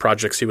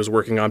projects he was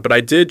working on. But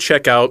I did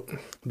check out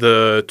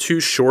the 2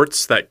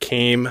 shorts that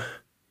came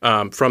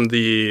from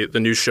the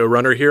new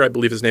showrunner here. I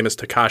believe his name is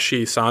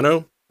Takashi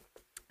Sano.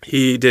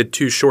 He did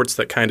 2 shorts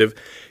that kind of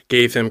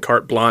gave him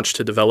carte blanche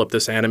to develop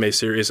this anime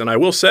series. And I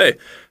will say,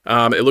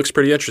 it looks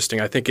pretty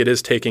interesting. I think it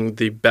is taking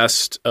the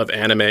best of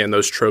anime and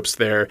those tropes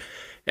there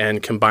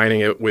and combining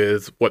it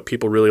with what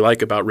people really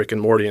like about Rick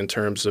and Morty in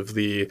terms of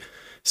the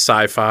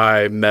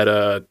sci-fi,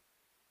 meta,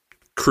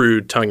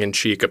 crude,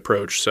 tongue-in-cheek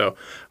approach. So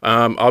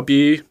I'll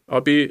be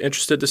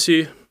interested to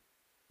see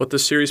what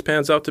this series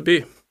pans out to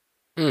be.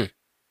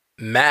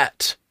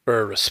 Matt, for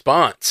a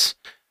response.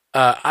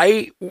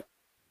 What?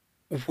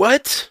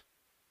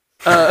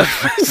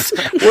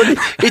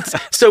 We've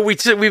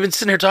been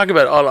sitting here talking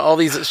about all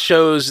these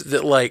shows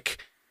that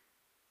like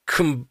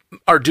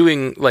are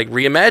doing like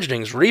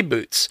reimaginings,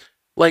 reboots.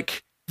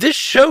 Like, this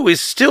show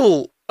is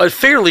still a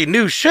fairly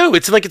new show.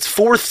 It's like its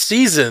 4th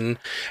season,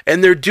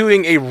 and they're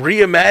doing a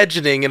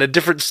reimagining in a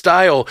different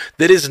style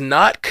that is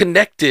not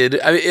connected.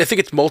 I mean, I think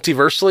it's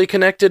multiversally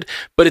connected,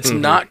 but it's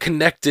not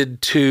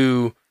connected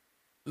to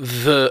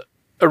the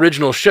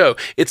original show.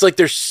 It's like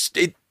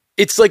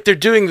it's like they're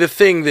doing the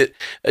thing that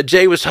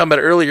Jay was talking about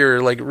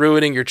earlier, like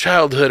ruining your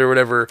childhood or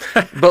whatever.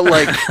 But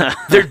like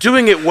they're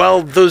doing it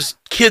while those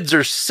kids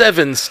are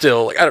 7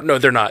 still. Like, I don't know,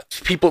 they're not.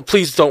 People,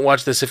 please don't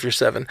watch this if you're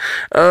 7.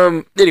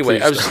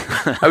 Anyway,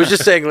 I was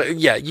just saying, like,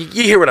 yeah,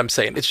 you hear what I'm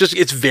saying.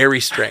 It's very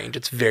strange.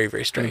 It's very,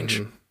 very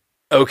strange.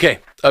 Okay,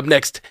 up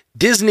next,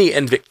 Disney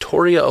and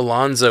Victoria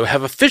Alonso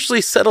have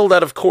officially settled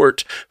out of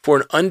court for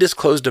an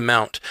undisclosed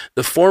amount.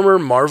 The former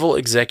Marvel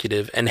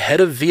executive and head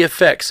of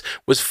VFX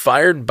was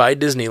fired by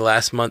Disney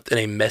last month in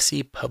a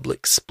messy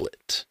public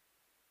split.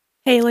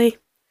 Haley,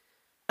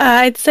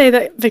 I'd say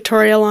that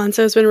Victoria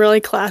Alonso has been really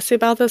classy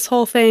about this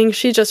whole thing.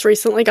 She just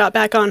recently got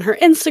back on her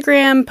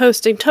Instagram,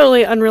 posting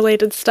totally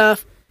unrelated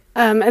stuff.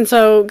 And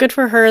so good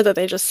for her that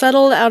they just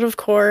settled out of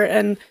court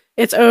and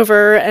it's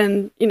over.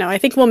 And, I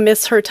think we'll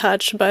miss her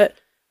touch, but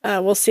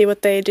we'll see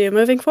what they do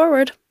moving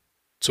forward.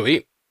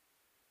 Sweet.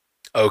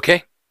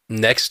 Okay,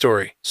 next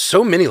story.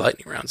 So many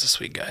lightning rounds this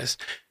week, guys.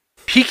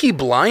 Peaky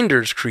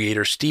Blinders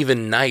creator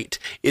Stephen Knight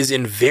is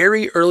in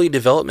very early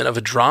development of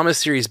a drama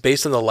series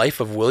based on the life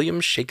of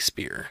William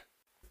Shakespeare.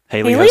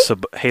 Haley hosts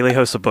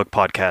a book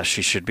podcast.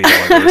 She should be the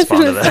one to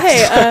respond to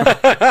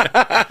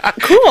that.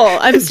 Cool.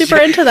 I'm super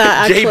into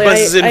that, actually.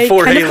 I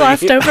kind of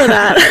glossed over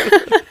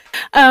that.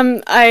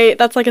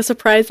 That's like a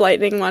surprise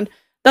lightning one.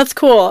 That's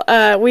cool.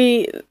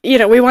 We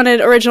wanted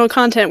original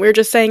content. We were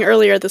just saying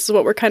earlier, this is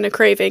what we're kind of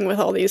craving with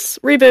all these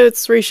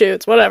reboots,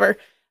 reshoots, whatever.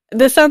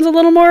 This sounds a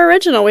little more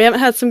original. We haven't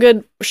had some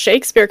good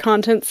Shakespeare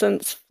content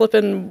since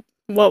flipping,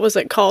 what was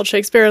it called?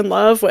 Shakespeare in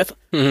Love with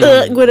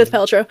Gwyneth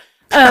Paltrow.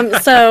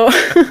 So,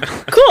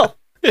 cool.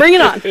 Bring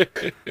it on.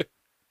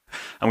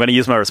 I'm going to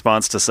use my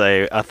response to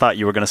say, I thought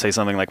you were going to say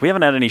something like, we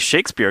haven't had any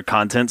Shakespeare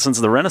content since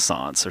the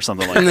Renaissance or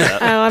something like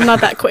that. Oh, I'm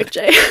not that quick,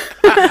 Jay.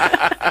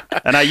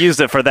 And I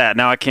used it for that.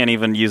 Now I can't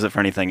even use it for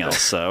anything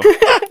else, so.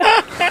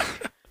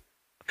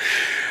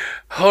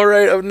 All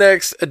right, up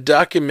next, a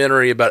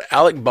documentary about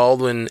Alec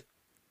Baldwin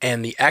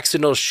and the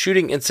accidental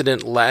shooting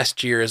incident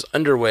last year is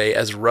underway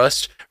as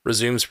Rust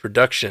resumes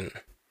production.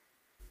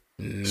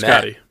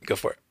 Scotty, go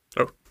for it.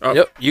 Oh.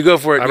 Yep, you go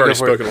for it. I've already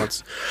spoken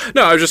once.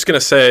 No, I was just going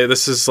to say,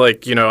 this is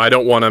like, I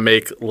don't want to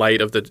make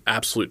light of the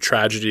absolute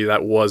tragedy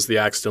that was the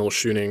accidental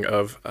shooting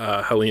of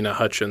Helena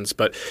Hutchins,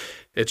 but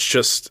it's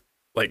just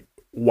like,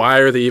 why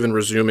are they even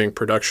resuming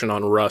production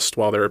on Rust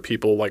while there are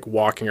people like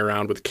walking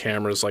around with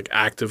cameras like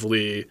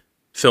actively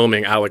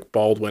filming Alec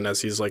Baldwin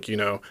as he's like,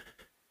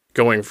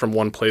 going from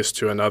one place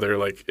to another?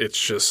 Like, it's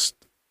just,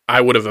 I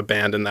would have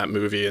abandoned that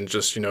movie and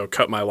just,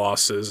 cut my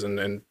losses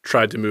and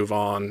tried to move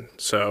on.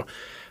 So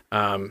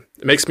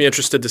it makes me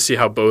interested to see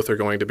how both are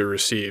going to be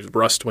received.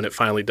 Rust, when it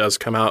finally does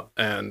come out,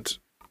 and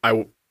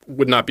I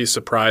would not be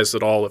surprised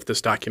at all if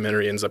this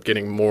documentary ends up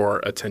getting more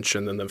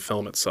attention than the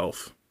film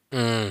itself.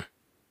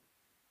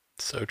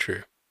 So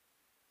true.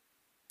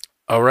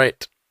 All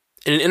right.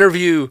 In an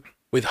interview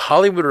with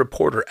Hollywood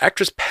Reporter,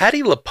 actress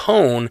Patti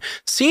LuPone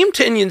seemed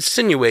to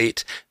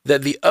insinuate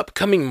that the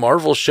upcoming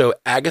Marvel show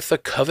Agatha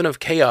Coven of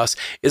Chaos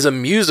is a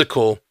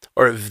musical,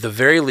 or at the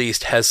very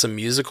least has some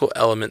musical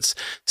elements,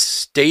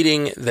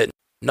 stating that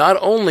not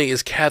only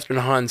is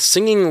Kathryn Hahn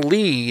singing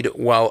lead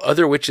while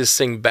other witches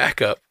sing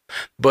backup,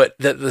 but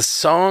that the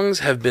songs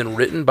have been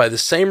written by the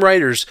same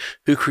writers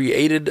who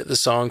created the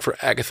song for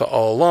Agatha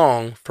All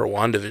Along for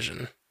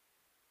WandaVision.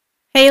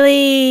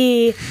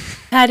 Haley,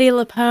 Patti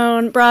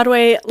LuPone,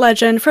 Broadway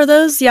legend. For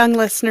those young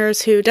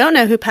listeners who don't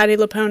know who Patti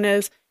LuPone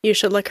is, you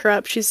should look her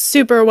up. She's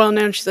super well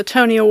known. She's a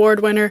Tony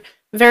Award winner,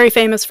 very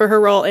famous for her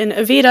role in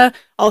Evita.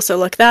 Also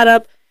look that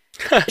up.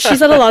 She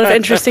said a lot of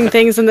interesting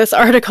things in this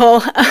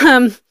article.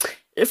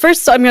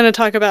 First, I'm going to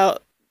talk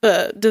about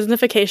the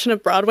Disneyfication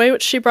of Broadway,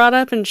 which she brought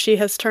up, and she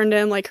has turned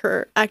in like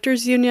her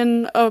Actors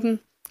Union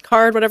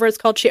card, whatever it's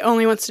called. She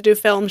only wants to do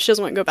film. She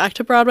doesn't want to go back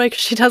to Broadway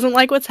because she doesn't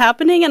like what's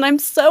happening, and I'm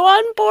so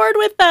on board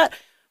with that.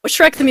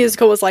 Shrek the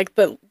Musical was like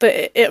the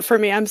it for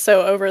me. I'm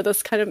so over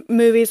this kind of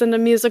movies and the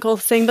musical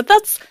thing, but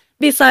that's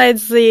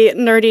besides the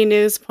nerdy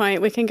news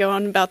point. We can go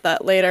on about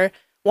that later.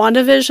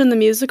 WandaVision, the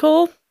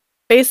musical,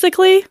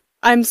 basically,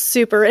 I'm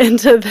super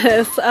into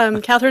this.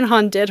 Kathryn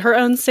Hahn did her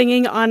own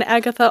singing on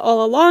Agatha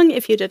All Along,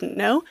 if you didn't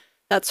know.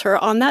 That's her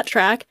on that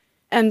track.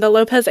 And the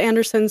Lopez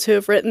Andersons, who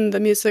have written the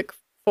music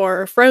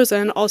for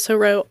Frozen, also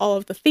wrote all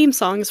of the theme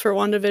songs for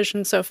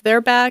WandaVision. So if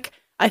they're back,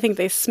 I think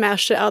they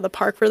smashed it out of the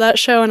park for that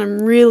show, and I'm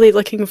really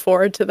looking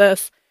forward to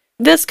this.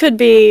 This could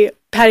be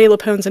Patti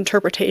LuPone's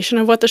interpretation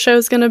of what the show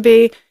is going to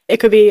be. It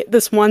could be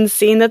this one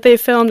scene that they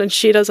filmed, and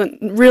she doesn't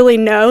really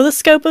know the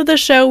scope of the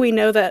show. We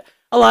know that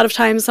a lot of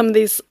times some of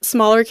these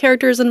smaller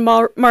characters in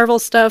Marvel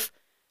stuff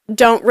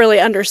don't really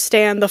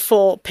understand the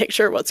full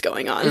picture of what's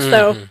going on. Mm-hmm.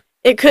 So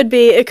it could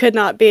be, it could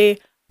not be.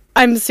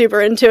 I'm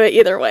super into it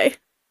either way.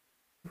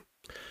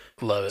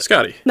 Love it.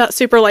 Scotty. Not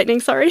super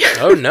lightning, sorry.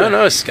 Oh,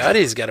 no.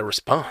 Scotty's got a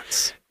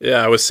response.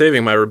 Yeah, I was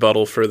saving my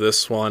rebuttal for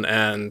this one.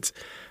 And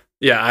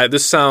yeah,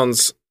 this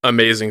sounds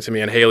amazing to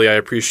me. And Haley, I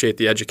appreciate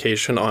the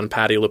education on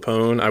Patti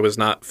LuPone. I was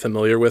not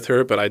familiar with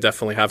her, but I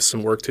definitely have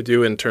some work to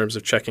do in terms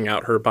of checking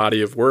out her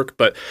body of work.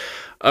 But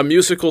a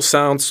musical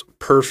sounds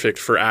perfect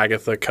for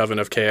Agatha Coven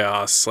of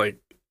Chaos. Like,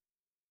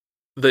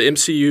 the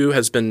MCU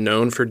has been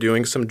known for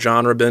doing some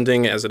genre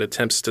bending as it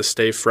attempts to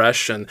stay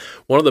fresh. And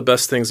one of the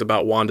best things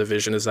about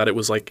WandaVision is that it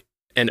was like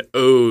an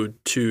ode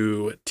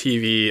to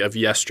TV of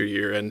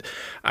yesteryear. And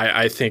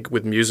I think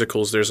with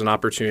musicals, there's an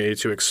opportunity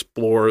to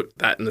explore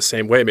that in the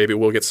same way. Maybe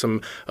we'll get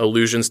some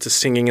allusions to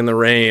Singing in the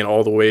Rain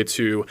all the way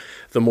to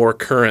the more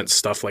current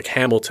stuff like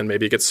Hamilton.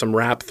 Maybe get some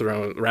rap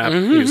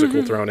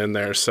musical thrown in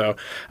there. So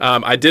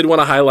I did want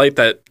to highlight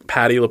that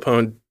Patti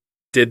LuPone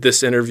did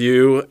this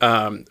interview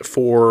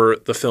for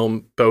the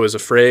film Beau is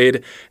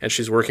Afraid, and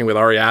she's working with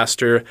Ari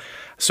Aster.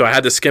 So I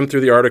had to skim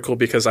through the article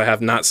because I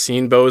have not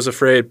seen Beau is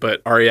Afraid,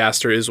 but Ari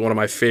Aster is one of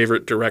my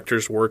favorite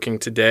directors working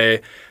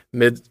today.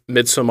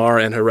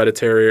 Midsommar and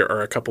Hereditary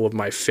are a couple of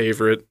my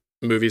favorite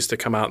movies to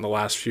come out in the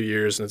last few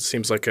years, and it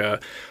seems like a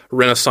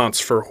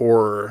renaissance for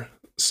horror.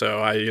 So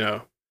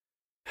I,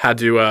 had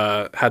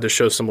to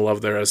show some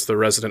love there as the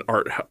resident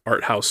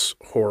art house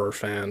horror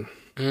fan.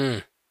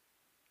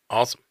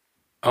 Awesome.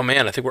 Oh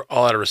man, I think we're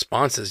all out of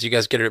responses. You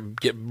guys get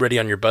ready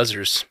on your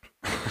buzzers.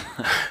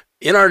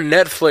 In our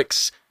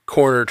Netflix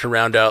corner to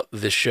round out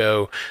the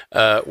show,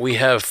 we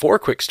have 4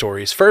 quick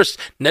stories. First,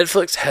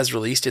 Netflix has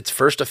released its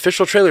first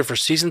official trailer for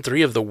season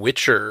 3 of The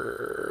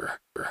Witcher.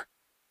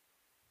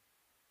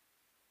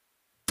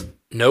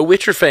 No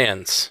Witcher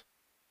fans.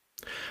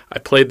 I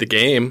played the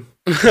game.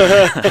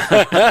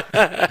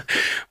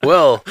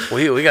 Well,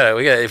 we got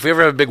if we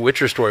ever have a big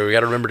Witcher story, we got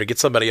to remember to get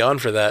somebody on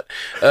for that.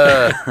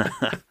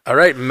 All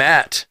right,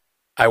 Matt,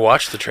 I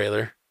watched the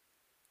trailer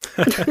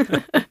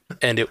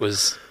and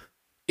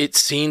it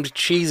seemed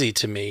cheesy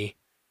to me,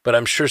 but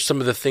I'm sure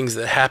some of the things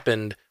that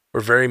happened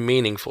were very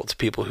meaningful to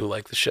people who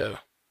like the show.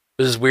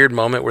 There's this weird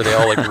moment where they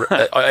all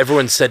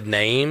everyone said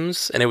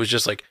names, and it was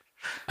just like,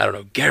 I don't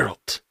know,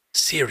 Geralt,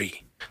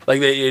 Ciri.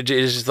 Like it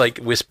just like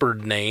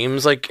whispered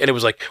names, like, and it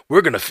was like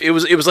we're gonna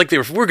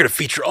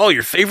feature all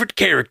your favorite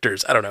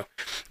characters. I don't know,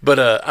 but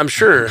I'm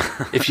sure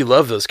if you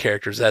love those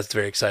characters, that's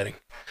very exciting.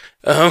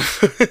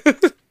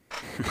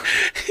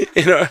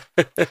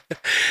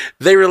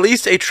 They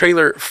released a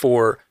trailer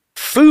for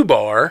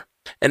Fubar,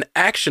 an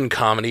action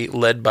comedy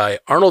led by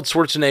Arnold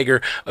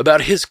Schwarzenegger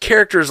about his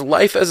character's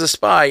life as a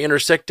spy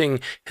intersecting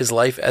his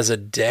life as a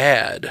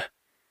dad.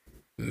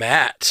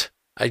 Matt.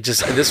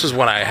 This was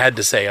one I had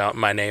to say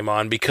my name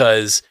on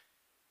because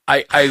I'm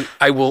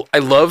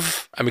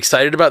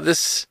excited about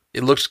this.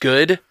 It looks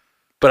good,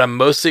 but I'm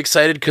mostly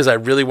excited because I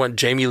really want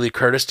Jamie Lee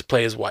Curtis to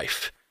play his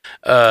wife.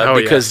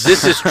 Because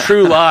this is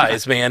True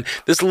Lies, man.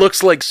 This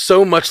looks like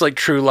so much like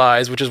True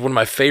Lies, which is one of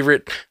my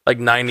favorite like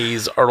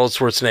 90s Arnold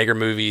Schwarzenegger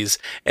movies,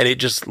 and it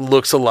just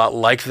looks a lot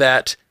like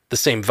that. The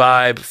same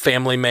vibe,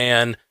 family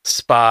man,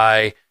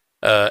 spy,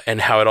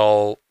 and how it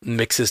all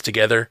mixes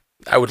together.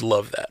 I would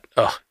love that.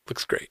 Oh,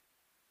 looks great.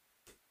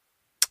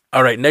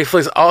 All right,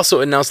 Netflix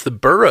also announced The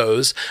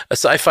Burrows, a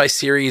sci-fi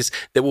series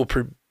that will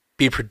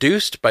be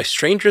produced by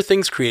Stranger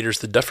Things creators,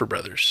 the Duffer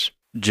Brothers.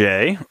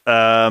 Jay,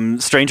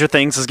 Stranger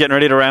Things is getting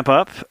ready to wrap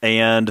up,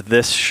 and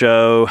this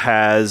show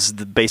has,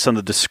 based on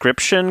the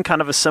description, kind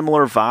of a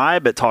similar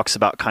vibe. It talks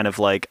about kind of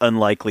like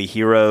unlikely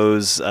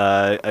heroes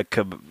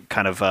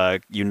kind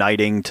of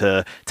uniting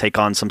to take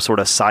on some sort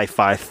of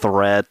sci-fi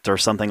threat or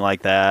something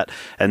like that.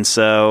 And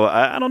so,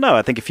 I don't know,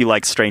 I think if you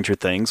like Stranger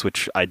Things,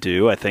 which I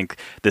do, I think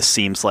this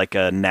seems like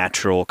a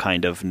natural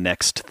kind of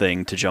next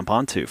thing to jump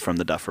onto from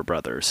the Duffer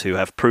Brothers, who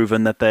have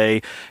proven that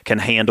they can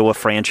handle a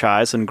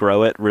franchise and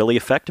grow it really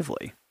effectively.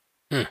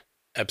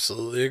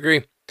 Absolutely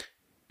agree.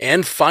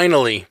 And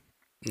finally,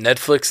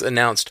 Netflix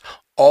announced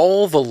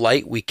All the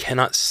Light We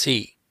Cannot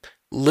See,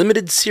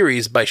 limited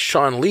series by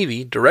Shawn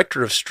Levy,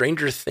 director of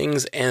Stranger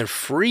Things and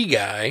Free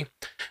Guy.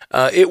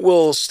 It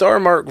will star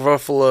Mark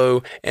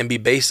Ruffalo and be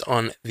based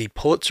on the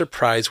Pulitzer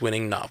Prize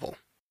winning novel.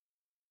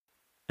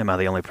 Am I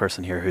the only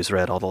person here who's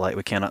read All the Light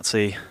We Cannot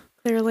See?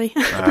 Clearly.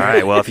 All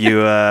right. Well, if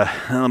you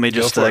let me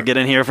just get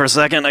in here for a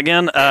second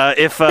again.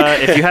 If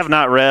you have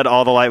not read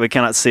All the Light We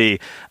Cannot See,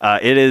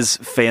 it is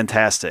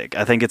fantastic.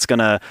 I think it's going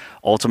to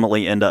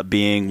ultimately end up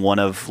being one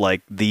of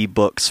like the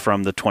books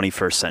from the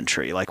 21st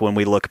century. Like when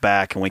we look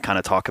back and we kind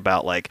of talk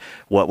about like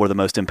what were the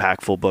most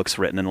impactful books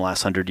written in the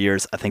last 100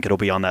 years, I think it'll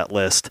be on that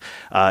list.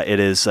 It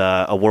is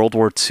a World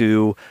War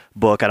II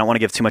book. I don't want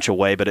to give too much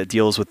away, but it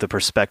deals with the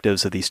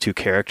perspectives of these two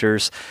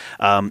characters.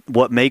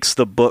 What makes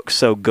the book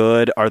so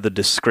good are the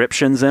descriptions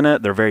in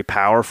it. They're very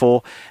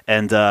powerful,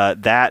 and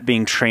that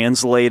being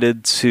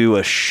translated to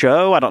a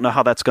show, I don't know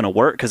how that's going to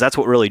work, because that's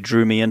what really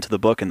drew me into the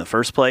book in the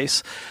first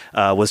place,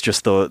 was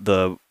just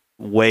the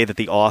way that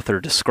the author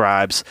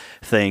describes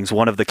things.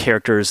 One of the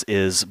characters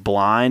is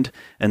blind,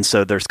 and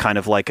so there's kind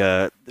of like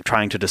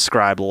trying to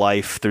describe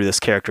life through this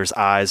character's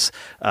eyes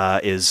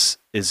is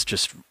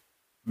just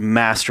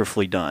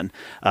masterfully done.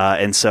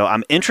 And so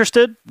I'm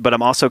interested, but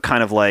I'm also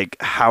kind of like,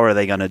 how are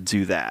they going to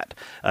do that?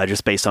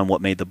 Just based on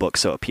what made the book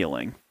so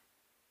appealing.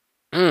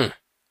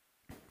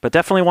 But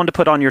definitely one to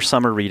put on your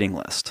summer reading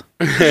list.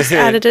 Just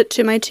added it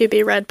to my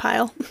to-be read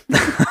pile.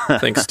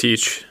 Thanks,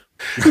 Teach.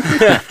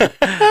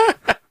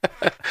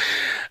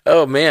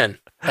 Oh, man.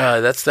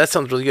 That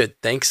sounds really good.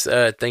 Thanks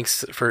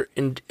for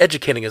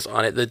educating us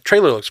on it. The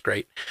trailer looks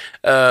great.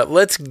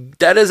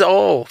 That is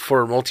all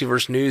for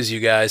Multiverse News, you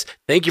guys.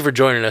 Thank you for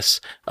joining us.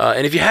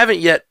 And if you haven't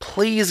yet,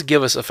 please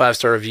give us a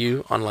 5-star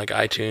review on like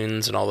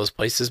iTunes and all those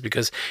places,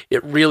 because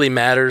it really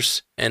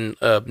matters. And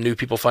new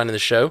people finding the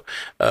show,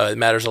 it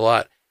matters a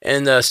lot.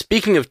 And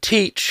speaking of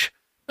Teach,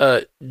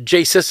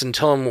 Jay Sisson,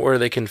 tell them where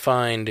they can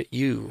find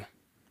you.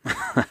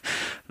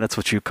 That's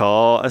what you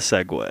call a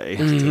segue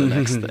to the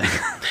next thing.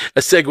 A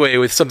segue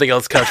with something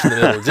else couched in the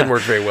middle. It didn't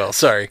work very well.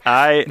 Sorry.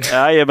 I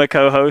am a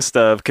co-host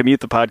of Commute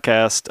the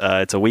Podcast.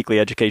 It's a weekly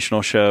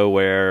educational show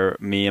where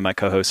me and my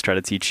co-host try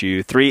to teach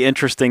you 3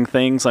 interesting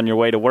things on your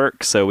way to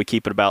work. So we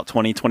keep it about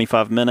 20,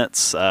 25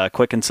 minutes,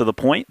 quick and to the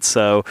point.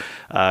 So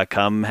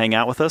come hang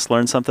out with us,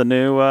 learn something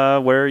new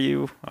where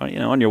you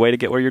on your way to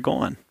get where you're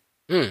going.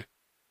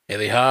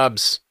 Hayley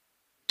Hobbs,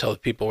 tell the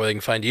people where they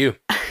can find you.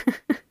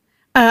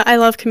 I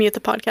love Commute the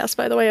Podcast,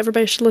 by the way.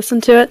 Everybody should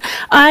listen to it.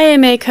 I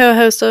am a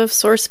co-host of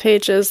Source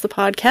Pages, the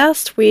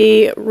podcast.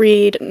 We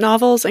read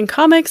novels and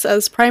comics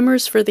as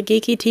primers for the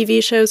geeky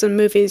TV shows and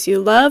movies you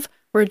love.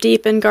 We're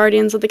deep in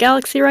Guardians of the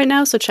Galaxy right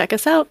now, so check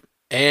us out.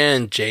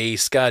 And J.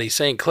 Scotty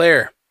St.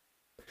 Clair.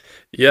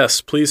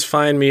 Yes, please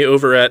find me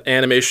over at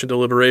Animation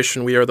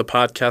Deliberation. We are the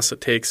podcast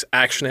that takes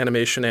action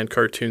animation and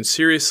cartoons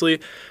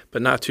seriously,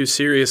 but not too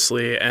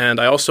seriously. And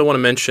I also want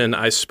to mention,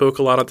 I spoke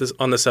a lot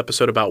on this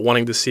episode about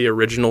wanting to see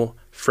original,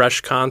 fresh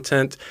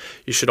content.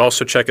 You should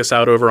also check us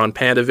out over on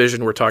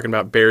PandaVision. We're talking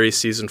about Barry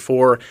Season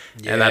 4,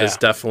 and that is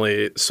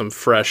definitely some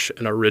fresh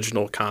and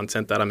original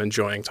content that I'm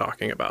enjoying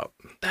talking about.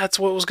 That's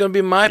what was going to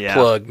be my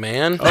plug,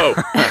 man. Oh.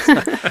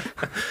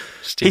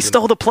 He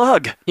stole the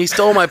plug. He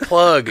stole my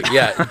plug.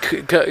 Yeah.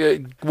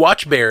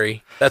 Watch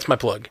Barry. That's my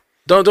plug.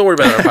 Don't worry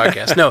about it on our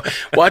podcast. No,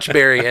 watch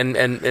Barry, and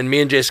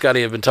me and Jay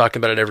Scotty have been talking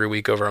about it every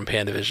week over on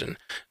PandaVision.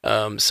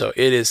 So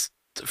it is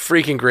a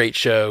freaking great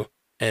show,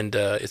 and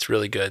it's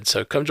really good.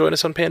 So come join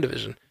us on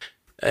PandaVision.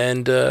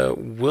 And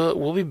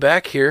we'll be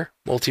back here,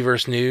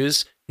 Multiverse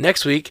News,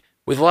 next week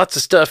with lots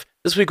of stuff.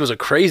 This week was a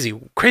crazy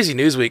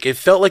news week. It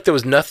felt like there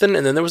was nothing,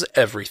 and then there was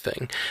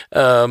everything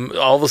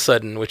all of a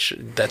sudden, which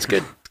that's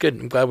good. It's good.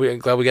 I'm glad we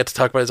got to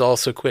talk about it all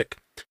so quick.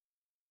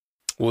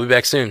 We'll be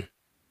back soon.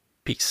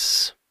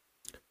 Peace.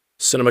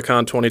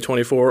 CinemaCon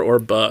 2024 or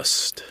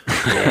bust.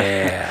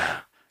 Yeah.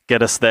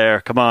 Get us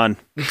there. Come on.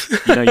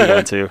 You know you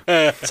want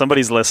to.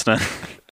 Somebody's listening.